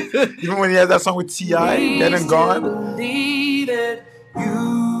 Even when he has that song with T.I., Dead and Gone. They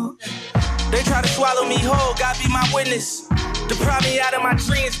try to swallow me whole, God be my witness. Deprive me out of my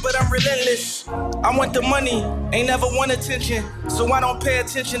dreams, but I'm relentless. I want the money, ain't never want attention. So I don't pay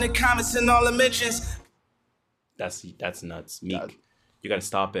attention to comments and all the mentions. That's nuts. Meek. You gotta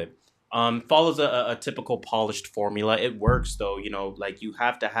stop it. Follows a typical polished formula. It works though, like you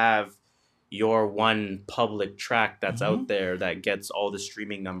have to have your one public track that's out there that gets all the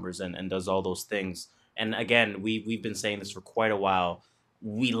streaming numbers and does all those things. And again, we've been saying this for quite a while.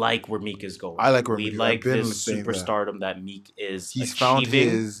 We like where Meek is going. I like where Meek is going. We like this superstardom that Meek is He's achieving. Found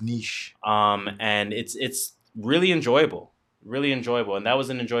his niche. And it's really enjoyable. Really enjoyable. And that was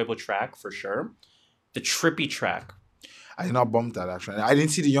an enjoyable track for sure. The Trippy track. I did not bump that, actually. I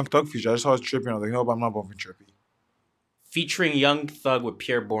didn't see the Young Thug feature. I just saw it Trippy, and I was like, no, but I'm not bumping Trippy. Featuring Young Thug with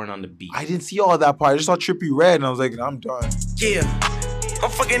Pierre Bourne on the beat. I didn't see all that part. I just saw Trippy Red, and I was like, I'm done. Yeah. I'm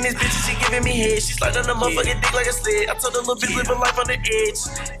fucking this bitch and she giving me head. She's like on the motherfucking dick like a sled. I told her little bitch living life on the edge.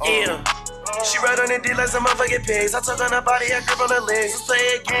 Yeah. She ride on the dick like some motherfucking pigs. I took on her body, I grip on her legs. Let's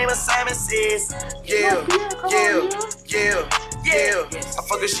play a game of Simon Says. Yeah. I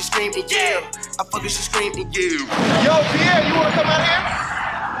fuck her, she screaming, yeah. I fuck her, she screaming, yeah. Yo, Pierre, you wanna come out here?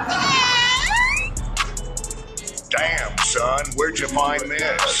 Damn, son, where'd you find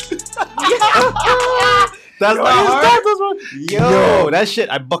this? That's not hard. Yo, that shit,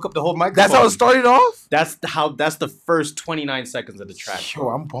 I buck up the whole microphone. That's how it started off? That's the first 29 seconds of the track. Yo,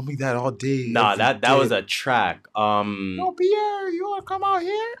 I'm bumping that all day. Nah, that was a track. Yo, Pierre, you wanna come out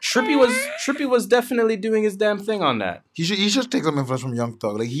here? Trippy was definitely doing his damn thing on that. He should take some influence from Young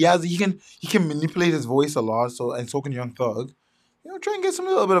Thug. Like he can manipulate his voice a lot, so can Young Thug. Try and get some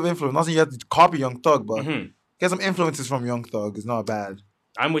little bit of influence. Not saying you have to copy Young Thug, but get some influences from Young Thug. It's not bad.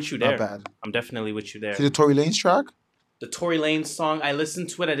 I'm with you there. Not bad. I'm definitely with you there. See the Tory Lanez track? The Tory Lanez song, I listened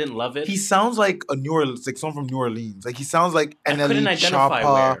to it. I didn't love it. He sounds like like someone from New Orleans. Like he sounds like NLE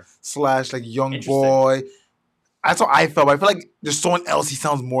Choppa / like Young Boy. That's what I felt. But I feel like there's someone else he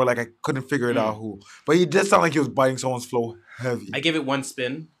sounds more like. I couldn't figure it out who. But he did sound like he was biting someone's flow heavy. I give it one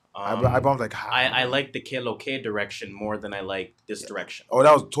spin. I bumped like half. I like the Kilo K direction more than I like this direction. Oh,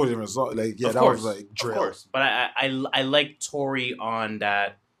 that was totally different. Like was like drill. Of course. But I like Tory on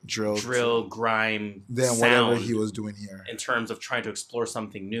that drill grime than whatever he was doing here in terms of trying to explore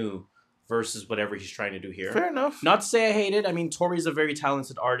something new versus whatever he's trying to do here. Fair enough. Not to say I hate it. I mean, Tory's a very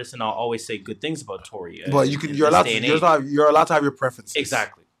talented artist, and I'll always say good things about Tory. But you're allowed to have your preferences.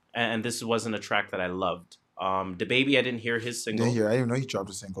 Exactly. And this wasn't a track that I loved. DaBaby, I didn't hear his single. I didn't even know he dropped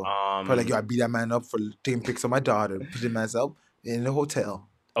a single. Probably like, I beat that man up for taking pics of my daughter, put him myself in the hotel.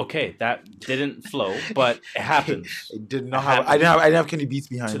 Okay, that didn't flow, but it happens. It did not have. I didn't have Kenny Beats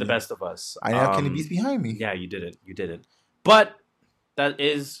behind me. To the best of us, I didn't have Kenny Beats behind me. Yeah, you didn't. But that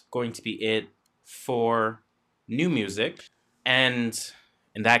is going to be it for new music, and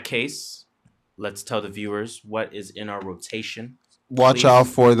in that case, let's tell the viewers what is in our rotation. Watch out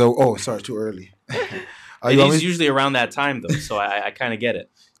for the. Oh, sorry, too early. It is usually around that time though, so I kind of get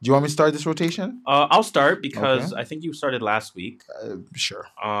it. Do you want me to start this rotation? I'll start because I think you started last week. Sure.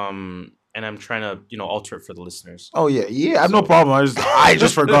 And I'm trying to, alter it for the listeners. Oh yeah. I have no problem. I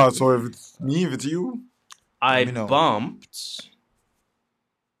just forgot. So if it's me, if it's you, I bumped.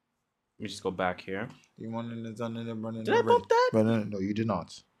 Let me just go back here. Did I bump that? No, you did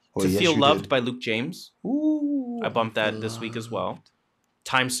not. To Feel Loved by Luke James. Ooh. I bumped that this week as well.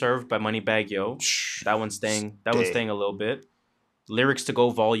 Time Served by Moneybagg Yo. That one's staying a little bit. Lyrics to Go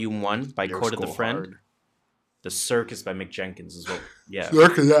Volume 1 by Lyrics Coda the go Friend. hard. The Circus by Mick Jenkins as well. Yeah.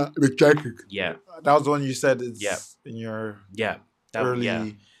 Circus, yeah, Mick Jenkins. Yeah. That was the one you said it's in your early. Yeah.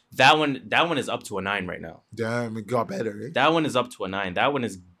 That one is up to a 9 right now. Damn, it got better. Eh? That one is up to a 9. That one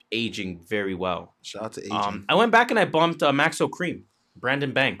is aging very well. Shout out to aging. I went back and I bumped Maxo Cream,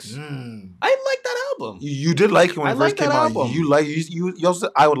 Brandon Banks. I like that album. You did like it when it first came out. Album. You also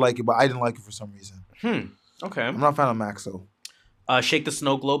said I would like it, but I didn't like it for some reason. Okay. I'm not a fan of Maxo. Shake the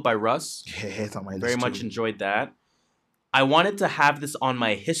Snow Globe by Russ. Yeah, it's on my list Very much too. enjoyed that. I wanted to have this on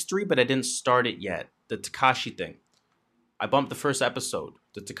my history, but I didn't start it yet. The Tekashi thing. I bumped the first episode.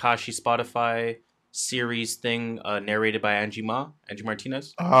 The Tekashi Spotify series thing narrated by Angie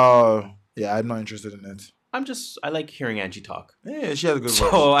Martinez. Oh, yeah, I'm not interested in it. I like hearing Angie talk. Yeah, she has a good voice.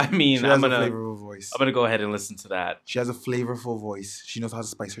 So, I mean, she has a flavorful voice. I'm going to go ahead and listen to that. She has a flavorful voice. She knows how to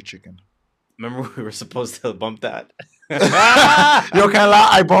spice her chicken. Remember we were supposed to bump that? Yo, can't lie,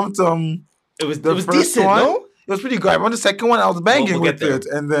 I bumped It was first decent, one. no? It was pretty good. I bumped the second one. I was banging with it,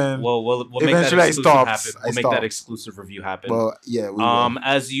 and then we'll eventually I stopped. We'll make that exclusive review happen. Well, yeah, we will.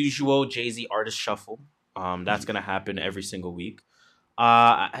 As usual, Jay-Z Artist Shuffle. That's gonna happen every single week.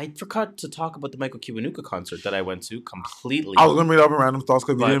 I forgot to talk about the Michael Kiwanuka concert that I went to completely. I was gonna read up in random thoughts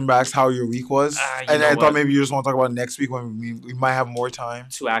because we didn't ask how your week was, and I thought maybe you just want to talk about it next week when we might have more time.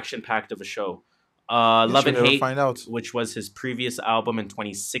 Too action-packed of a show. Love and Hate, find out. which was his previous album in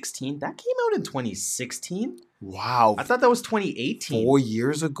 2016. That came out in 2016? Wow. I thought that was 2018. 4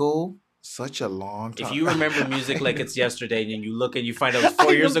 years ago? Such a long time. If you remember music like it's yesterday and you look and you find out it was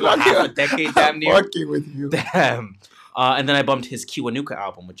 4 years ago, half a decade damn near. Fucking with you. Damn. And then I bumped his Kiwanuka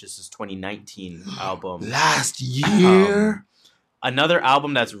album, which is his 2019 album. Last year? Another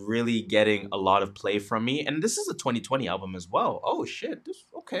album that's really getting a lot of play from me. And this is a 2020 album as well. Oh, shit.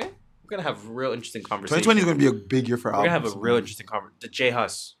 Okay. We're going to have a real interesting conversation. 2020 is going to be a big year for albums. We're going to have a real interesting conversation. The J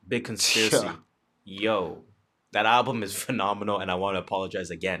Hus, Big Conspiracy. Yo, that album is phenomenal. And I want to apologize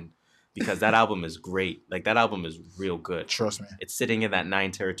again because that album is great. Like, that album is real good. Trust me. It's sitting in that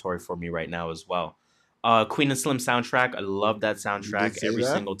 9 territory for me right now as well. Queen and Slim soundtrack. I love that soundtrack every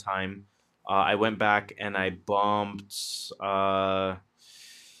single time. I went back and I bumped Sonder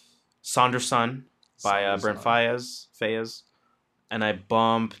Son by Brent Faiyaz. And I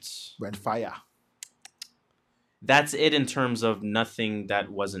bumped Brent Fire. That's it in terms of nothing that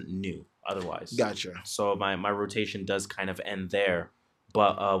wasn't new otherwise. Gotcha. So my rotation does kind of end there.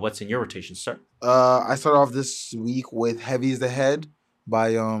 But what's in your rotation, sir? I started off this week with Heavy is the Head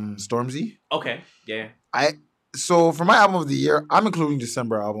by Stormzy. Okay. Yeah. So for my album of the year, I'm including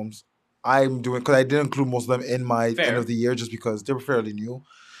December albums. I'm doing because I didn't include most of them in my end of the year just because they were fairly new.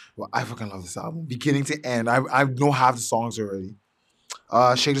 Well, I fucking love this album, beginning to end. I know half the songs already.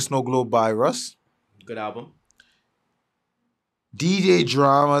 Shake the Snow Globe by Russ. Good album. DJ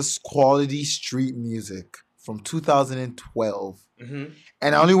Drama's Quality Street Music from 2012. Mm-hmm.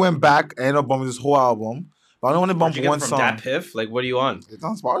 And I only went back and ended up bumping this whole album. But I only want to bump one song. Dat Piff? Like, what are you on? It's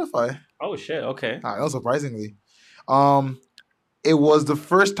on Spotify. Oh, shit. Okay. I know, surprisingly. It was the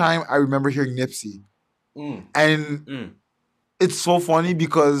first time I remember hearing Nipsey. And it's so funny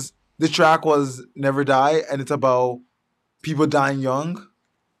because the track was Never Die, and it's about people dying young.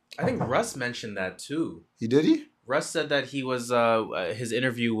 I think Russ mentioned that, too. Did he? Russ said that he was, his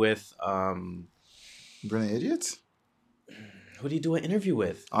interview with... Brilliant Idiots? Who did he do an interview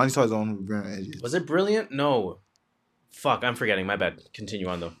with? I only saw his own Brilliant Idiots. Was it Brilliant? No. Fuck, I'm forgetting. My bad. Continue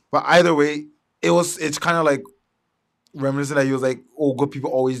on, though. But either way, it's kind of like reminiscent that he was like, oh, good people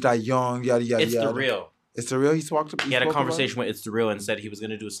always die young, yada, yada, It's yada. The Real. It's The Real? He had a conversation with It's The Real and said he was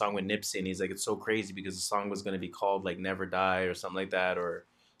going to do a song with Nipsey, and he's like, it's so crazy because the song was going to be called like Never Die or something like that or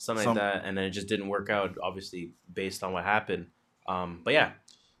something like that, and then it just didn't work out, obviously, based on what happened. But yeah.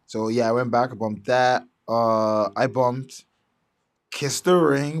 So yeah, I went back, I bumped that. I bumped Kiss the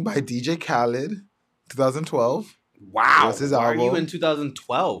Ring by DJ Khaled, 2012. Wow. That's his Why album. are you in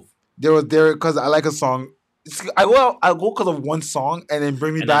 2012? There because I like a song. I'll go because of one song and then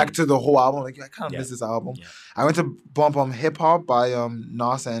bring me back to the whole album. Like I kind of miss this album. Yeah. I went to bump Hip Hop by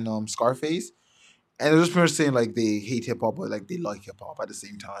Nas and Scarface, and they're just pretty much saying like they hate hip hop but like they like hip hop at the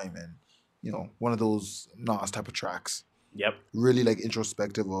same time, and you know, one of those Nas type of tracks. Yep. Really like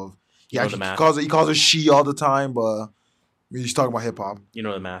introspective of he calls her she all the time, but when he's talking about hip hop. You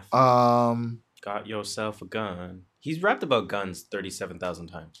know the math. Got yourself a gun. He's rapped about guns 37,000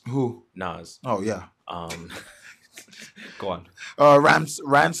 times. Who? Nas. Oh yeah. Go on.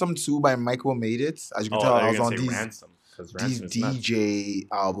 Ransom 2 by Michael Made It. As you can tell, I was on these DJ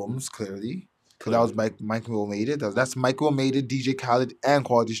albums clearly. Because that was Michael Made It. That's Michael Made It, DJ Khaled, and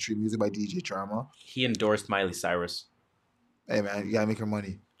Quality Street Music by DJ Drama. He endorsed Miley Cyrus. Hey man, you gotta make your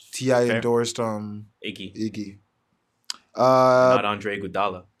money. T.I. endorsed Iggy. Not Andre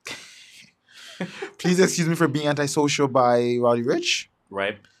Iguodala. Please excuse me for being antisocial by Roddy Ricch.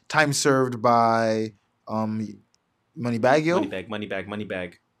 Right. Time served by Moneybagg Yo.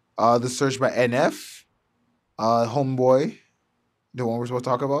 Moneybagg. The Search by NF. Homeboy. The one we're supposed to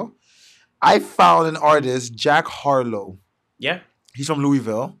talk about. I found an artist, Jack Harlow. Yeah. He's from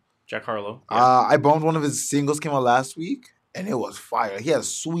Louisville. Jack Harlow. Yeah. I bumped one of his singles, came out last week, and it was fire. He had a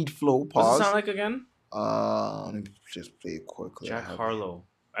sweet flow. Pause. What's it sound like again? Let me just play it quickly. Jack Harlow.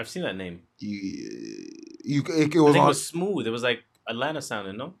 I've seen that name. It was I think it was smooth. It was like Atlanta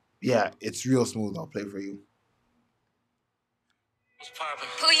sounding, no? Yeah, it's real smooth. I'll play for you.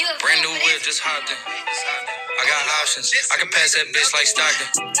 Brand new whip, just hopped in. I got options. I can pass that bitch like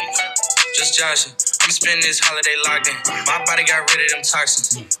Stockton. Just joshing. I'm spending this holiday locked in. My body got rid of them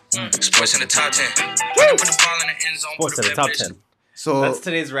toxins. Sports in the top 10. I can put the ball in the end zone. Sports in the top 10. So that's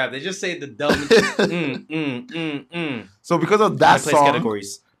today's rap. They just say the dumb. So because of that song,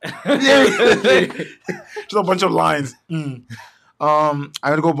 categories. Just a bunch of lines. I'm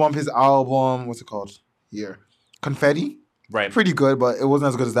gonna go bump his album. What's it called? Here, Confetti. Right. Pretty good, but it wasn't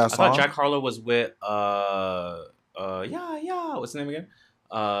as good as that song. I thought Jack Harlow was with what's the name again?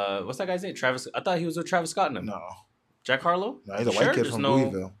 What's that guy's name? Travis. I thought he was with Travis Scott. No. Jack Harlow. No, he's a white kid from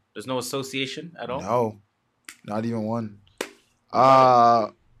Louisville. There's no association at all. No, not even one.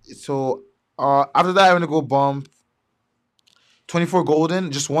 So after that, I'm gonna go bump 24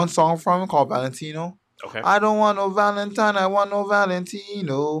 Golden. Just one song from him called Valentino. Okay. I don't want no Valentine. I want no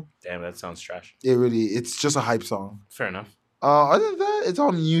Valentino. Damn, that sounds trash. It's just a hype song. Fair enough. Other than that, it's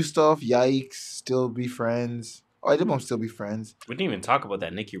all new stuff. Yikes. Still Be Friends. Oh, I did bump Still Be Friends. We didn't even talk about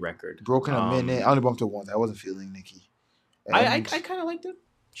that Nicki record. Broken a Minute. I only bumped it once. I wasn't feeling Nicki. I kind of liked it.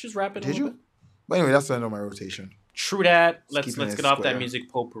 She was rapping. Did you? Bit. But anyway, that's the end of my rotation. True that. Let's get off that music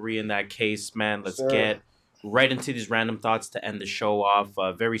potpourri in that case, man. Let's get right into these random thoughts to end the show off.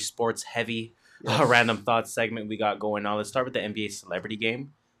 Very sports heavy random thoughts segment we got going on. Let's start with the NBA celebrity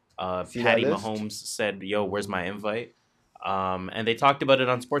game. Patty Mahomes said, "Yo, where's my invite?" And they talked about it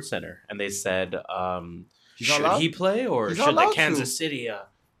on SportsCenter, and they said, "Should he play or should the Kansas City?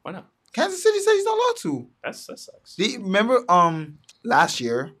 Why not?" Kansas City said he's not allowed to. That sucks. Remember, last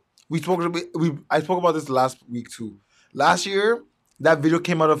year I spoke about this last week too. Last year, that video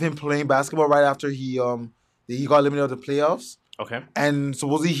came out of him playing basketball right after he got eliminated of the playoffs. Okay. And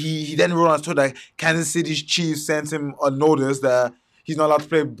supposedly he then wrote on Twitter that Kansas City's Chiefs sent him a notice that he's not allowed to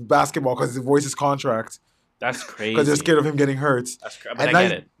play basketball because he voiced his contract. That's crazy. Because they're scared of him getting hurt. That's crazy. But I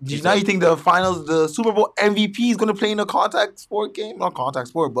get it. Now you think the Super Bowl MVP is going to play in a contact sport game? Not contact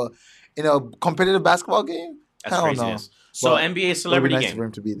sport, but in a competitive basketball game? That's craziness. No. So but NBA celebrity game. For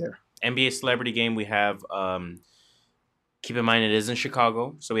him to be there. NBA celebrity game. We have. Keep in mind it is in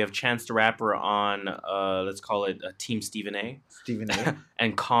Chicago, so we have Chance the Rapper on. Let's call it Team Stephen A.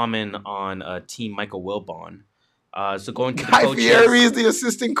 And Common on Team Michael Wilbon. So going to the coaches. Guy Fieri is the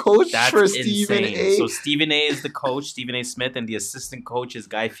assistant coach for Stephen A. So Stephen A is the coach, Stephen A. Smith, and the assistant coach is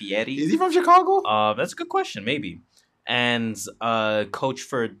Guy Fieri. Is he from Chicago? That's a good question, maybe. And coach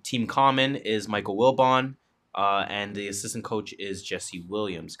for Team Common is Michael Wilbon. And the assistant coach is Jesse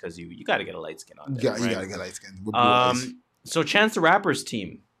Williams, because you got to get a light skin on there. Yeah, you got to get light skin. So Chance the Rapper's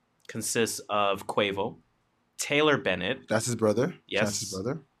team consists of Quavo, Taylor Bennett. That's his brother. Yes. Chance's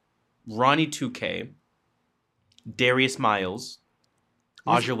brother. Ronnie 2K. Darius Miles.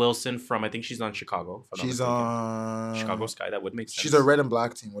 Aja Wilson from, I think she's on Chicago. She's on Chicago Sky. That would make sense. She's a red and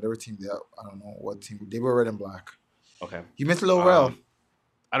black team, whatever team they are. I don't know what team. They were red and black. Okay. You missed Lil Rel.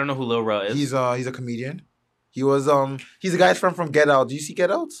 I don't know who Lil Rel is. He's a comedian. He was he's a guy's friend from Get Out. Do you see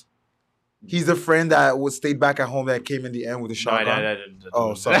Get Out? He's the friend that stayed back at home that came in the end with the shotgun.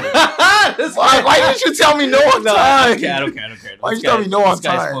 Oh, sorry. Why didn't you tell me no on time? I don't care. Why didn't you tell me no on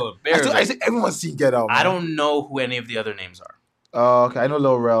time? I said everyone's seen Get Out. Man. I don't know who any of the other names are. Okay. I know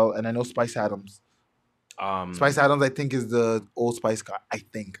Lil Rel and I know Spice Adams. Spice Adams, I think, is the Old Spice guy. I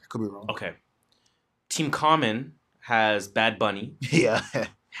think. I could be wrong. Okay. Team Common has Bad Bunny. Yeah.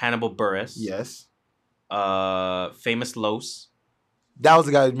 Hannibal Buress. Yes. Famous Los. That was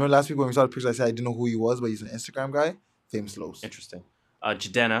the guy. Remember last week when we saw the picture, I said I didn't know who he was, but he's an Instagram guy. Famous Los. Interesting.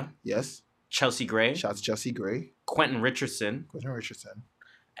 Jadena. Yes. Chelsea Gray. Shouts to Chelsea Gray. Quentin Richardson.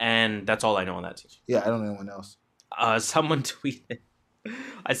 And that's all I know on that team. Yeah, I don't know anyone else. Someone tweeted.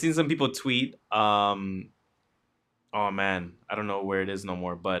 I seen some people tweet. Oh man, I don't know where it is no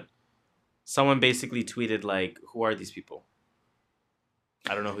more, but someone basically tweeted like, "Who are these people?"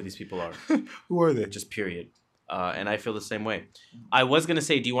 I don't know who these people are. Who are they? Just period. And I feel the same way. I was gonna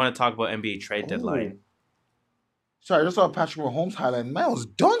say, do you want to talk about NBA trade deadline? Sorry, I just saw a Patrick Mahomes highlight. Man, I was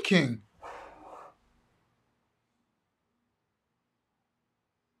dunking.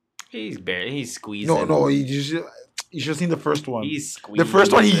 He's squeezing. No, you should have seen the first one. He's squeezing. The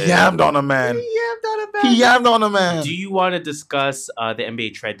first one, he yammed on a man. He yammed on a man. Do you want to discuss the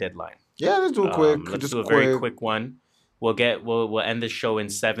NBA trade deadline? Yeah, let's do it quick. Let's do a very quick one. We'll end the show in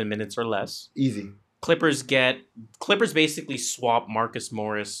 7 minutes or less. Easy. Clippers basically swap Marcus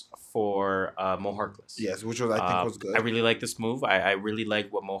Morris for Mo Harkless. Yes, which I think was good. I really like this move. I really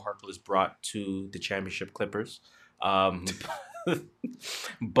like what Mo Harkless brought to the championship Clippers.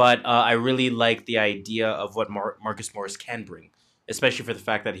 But I really like the idea of what Marcus Morris can bring, especially for the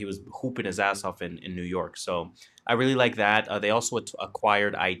fact that he was hooping his ass off in New York. So I really like that. They also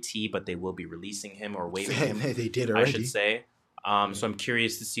acquired IT, but they will be releasing him or waiving him. They did already. I should say. So I'm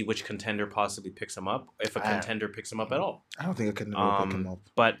curious to see which contender possibly picks him up, if a contender picks him up at all. I don't think a contender will pick him up.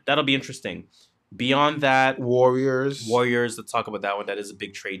 But that'll be interesting. Beyond that, Warriors. Let's talk about that one. That is a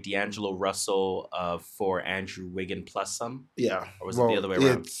big trade. D'Angelo Russell for Andrew Wiggins plus some. Yeah. Or was it the other way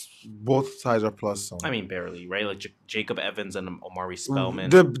around? Both sides are plus some. I mean, barely, right? Like Jacob Evans and Omari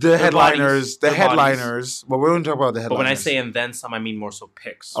Spellman. The headliners. But we don't talk about the headliners. But when I say and then some, I mean more so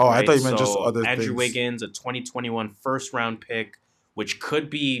picks. Oh, right? I thought you meant just other Andrew things. Wiggins, a 2021 first-round pick, which could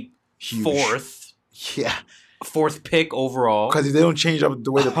be huge. Fourth. Yeah. Fourth pick overall. Because if they don't change up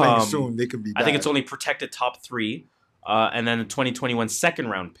the way they're playing soon, they could be bad. I think it's only protected top 3. And then the 2021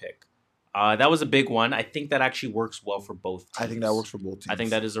 second-round pick. That was a big one. I think that actually works well for both teams. I think that works for both teams. I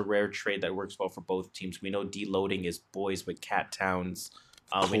think that is a rare trade that works well for both teams. We know deloading is boys with Cat Towns.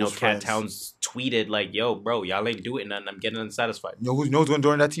 We know Cat Towns tweeted like, yo, bro, y'all ain't doing nothing. I'm getting unsatisfied. You know who's going to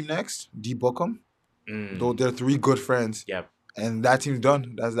join that team next? D. Bookham. Though they're 3 good friends. Yeah. And that team's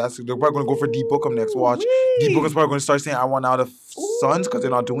done. That's they're probably going to go for D. Bookham next. Watch. D. Bookham's probably going to start saying, I want out of Suns because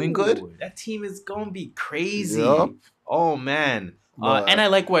they're not doing good. That team is going to be crazy. Yep. Oh, man. And I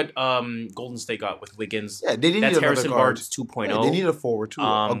like what Golden State got with Wiggins. Yeah, they didn't need Harrison Barnes 2.0. Yeah, they need a forward too.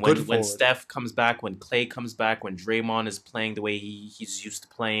 A good forward. When Steph comes back, when Klay comes back, when Draymond is playing the way he's used to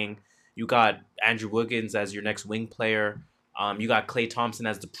playing, you got Andrew Wiggins as your next wing player. You got Klay Thompson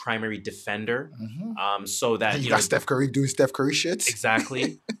as the primary defender. So that you got Steph Curry doing Steph Curry shits.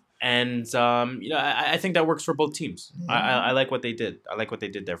 Exactly. And I think that works for both teams. I like what they did. I like what they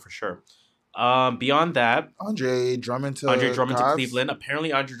did there for sure. Beyond that, Andre Drummond to Cleveland.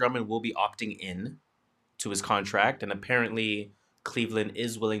 Apparently, Andre Drummond will be opting in to his contract, and apparently, Cleveland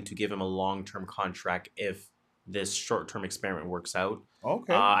is willing to give him a long-term contract if this short-term experiment works out.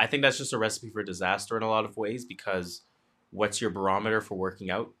 Okay. I think that's just a recipe for disaster in a lot of ways because what's your barometer for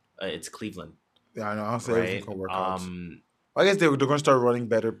working out? It's Cleveland. Yeah, I know. I'll say everything can work out. I guess they're going to start running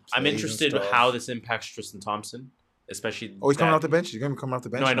better. I'm interested in how this impacts Tristan Thompson. Especially he's coming off the bench. He's going to be coming off the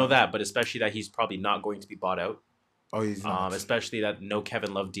bench. No, I know that, but especially that he's probably not going to be bought out. Oh, he's not. Especially that no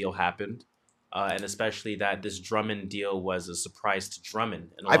Kevin Love deal happened. And especially that this Drummond deal was a surprise to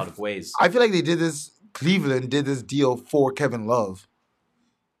Drummond in a lot of ways. I feel like Cleveland did this deal for Kevin Love.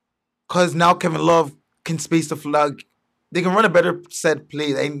 Because now Kevin Love can space the flag. They can run a better set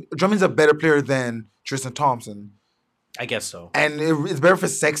play. And Drummond's a better player than Tristan Thompson. I guess so. And it's better for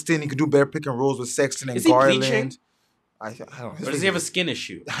Sexton. He could do better pick and rolls with Sexton and Garland. Bleaching? I don't know. Or does he have a skin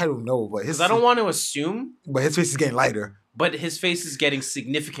issue? I don't know, but I don't want to assume. But his face is getting lighter. But his face is getting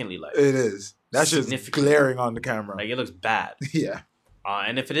significantly lighter. It is. That's just glaring on the camera. Like it looks bad. Yeah.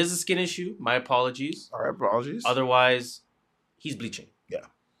 And if it is a skin issue, my apologies. All right, apologies. Otherwise, he's bleaching. Yeah.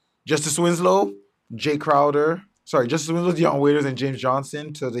 Justice Winslow, Justice Winslow, Dion Waiters, and James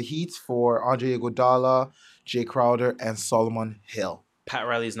Johnson to the Heat for Andre Iguodala, Jay Crowder, and Solomon Hill. Pat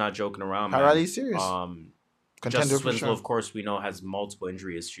Riley's not joking around. Pat Riley's serious. Justice Winslow, of course, we know has multiple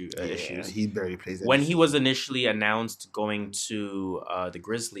injury issues. He barely plays. When he was initially announced going to the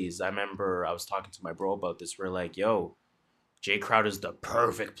Grizzlies, I remember I was talking to my bro about this. We're like, yo, Jay Crowder's the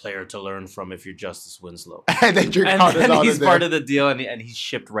perfect player to learn from if you're Justice Winslow. And then he's part of the deal, and he's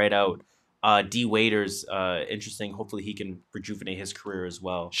shipped right out. D. Waiters, interesting. Hopefully he can rejuvenate his career as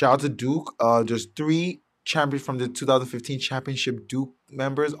well. Shout out to Duke. There's 3 champions from the 2015 championship Duke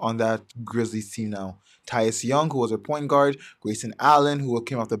members on that Grizzlies team now. Tyus Young, who was a point guard, Grayson Allen, who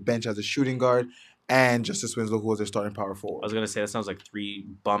came off the bench as a shooting guard, and Justice Winslow, who was their starting power forward. I was going to say, that sounds like 3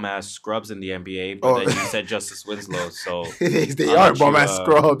 bum-ass scrubs in the NBA, but then you said Justice Winslow, so... they are bum-ass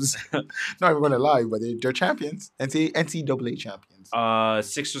scrubs. Not even going to lie, but they're champions. NCAA champions.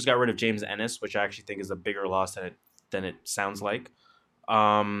 Sixers got rid of James Ennis, which I actually think is a bigger loss than it sounds like.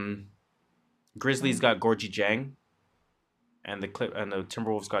 Grizzlies got Gorgie Jang, and the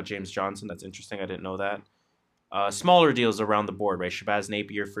Timberwolves got James Johnson. That's interesting. I didn't know that. Smaller deals around the board, right? Shabazz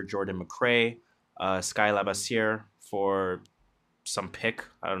Napier for Jordan McRae, Sky Labissiere for some pick.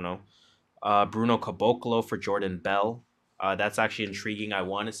 I don't know. Bruno Caboclo for Jordan Bell. That's actually intriguing. I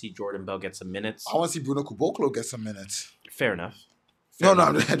want to see Jordan Bell get some minutes. I want to see Bruno Caboclo get some minutes. Fair enough.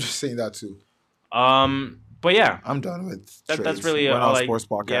 I'm just saying that too. But yeah, I'm done with that's really a sports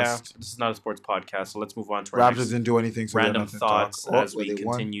podcast. Yeah, this is not a sports podcast, so let's move on to our Raptors didn't do anything. So random thoughts as we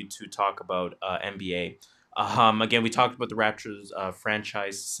continue to talk about NBA. Again, we talked about the Raptors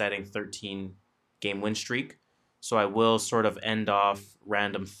franchise-setting 13-game win streak. So I will sort of end off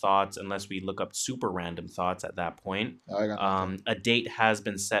random thoughts unless we look up super random thoughts at that point. A date has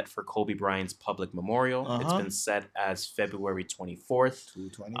been set for Kobe Bryant's public memorial. It's been set as February 24th.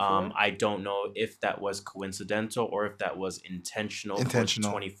 I don't know if that was coincidental or if that was intentional.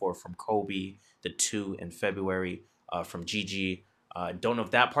 24 from Kobe, the 2 in February from Gigi. Don't know if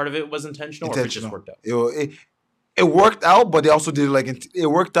that part of it was intentional or if it just worked out. It worked out, but they also did it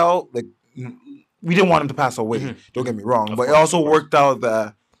worked out like. We didn't want him to pass away. Don't get me wrong, but it also worked out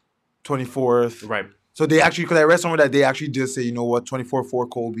the 24th. Right. So they actually, because I read somewhere that they actually did say, you know what, 24 for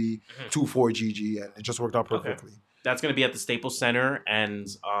Kobe, 2 for Gigi, and it just worked out perfectly. Okay. That's going to be at the Staples Center, and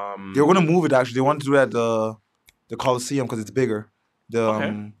they're going to move it. Actually, they want to do it at the Coliseum because it's bigger.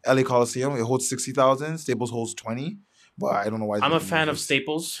 The LA Coliseum, it holds 60,000. Staples holds 20, but I don't know why. I'm a fan of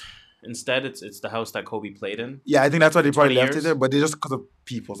Staples. Instead, it's the house that Kobe played in. Yeah, I think that's why they probably left it there, but they just because of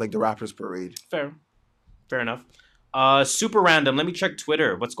people, like the Raptors parade. Fair enough. Super random. Let me check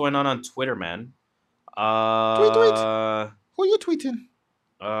Twitter. What's going on Twitter, man? Tweet. Who are you tweeting?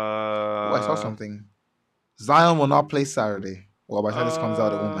 I saw something. Zion will not play Saturday. Well, by the time this comes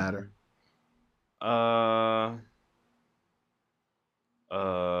out, it won't matter.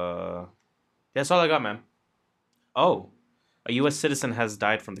 That's all I got, man. Oh. A U.S. citizen has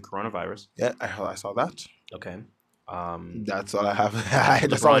died from the coronavirus. Yeah, I saw that. Okay. That's all I have.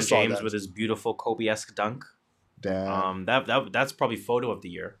 LeBron James with his beautiful Kobe-esque dunk. Damn. That's probably photo of the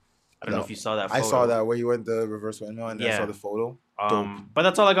year. I don't know if you saw that photo. I saw that where you went the reverse window and then I saw the photo. But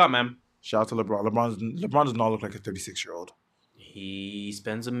that's all I got, man. Shout out to LeBron. LeBron does not look like a 36-year-old. He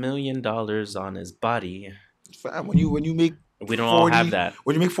spends $1 million on his body. Fam, when you make we don't 40, all have that.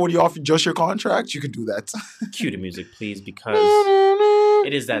 When you make 40 off just your contract, you can do that. Cue the music, please, because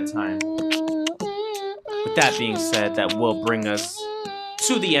it is that time. With that being said, that will bring us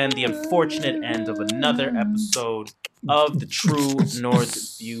to the end, the unfortunate end of another episode of the True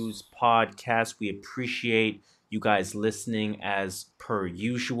North Views podcast. We appreciate you guys listening as per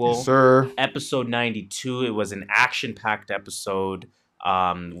usual. Yes, sir. Episode 92, it was an action-packed episode.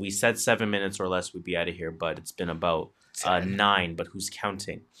 We said 7 minutes or less we'd be out of here, but it's been about 9, but who's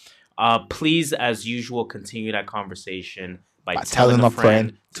counting? Please, as usual, continue that conversation by telling a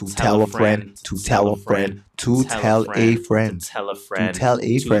friend to tell a friend to tell a friend to tell a friend to tell a friend to tell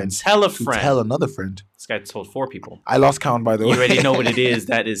a friend to tell a friend to tell another friend. This guy told 4 people. I lost count, by the way. You already know what it is.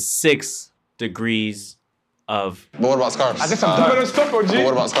 That is 6 degrees of. But what about scarves? I think I'm done. But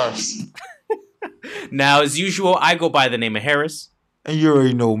what about scarves? Now, as usual, I go by the name of Harris. And you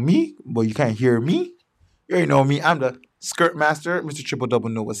already know me, but you can't hear me. You already know me. I'm the skirt master, Mr. Triple Double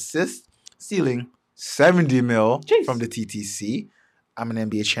No Assist, stealing 70 mil from the TTC. I'm an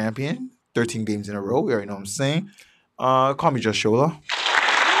NBA champion, 13 games in a row. You already know what I'm saying. Call me Just Shola.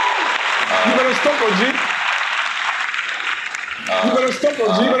 You better stop, OG. You better stop,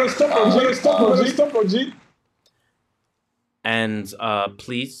 OG. You better stop, OG. You better stop, OG. Stop, OG. And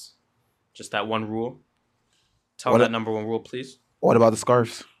please, just that one rule. Tell that number one rule, please. What about the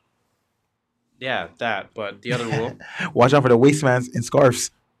scarves? Yeah, that. But the other rule. Watch out for the wastemans in scarves.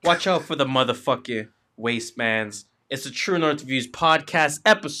 Watch out for the motherfucking wastemans. It's the True North Views podcast,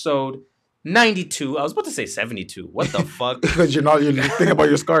 episode 92. I was about to say 72. What the fuck? Because you're thinking about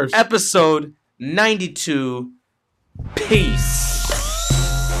your scarves. Episode 92. Peace.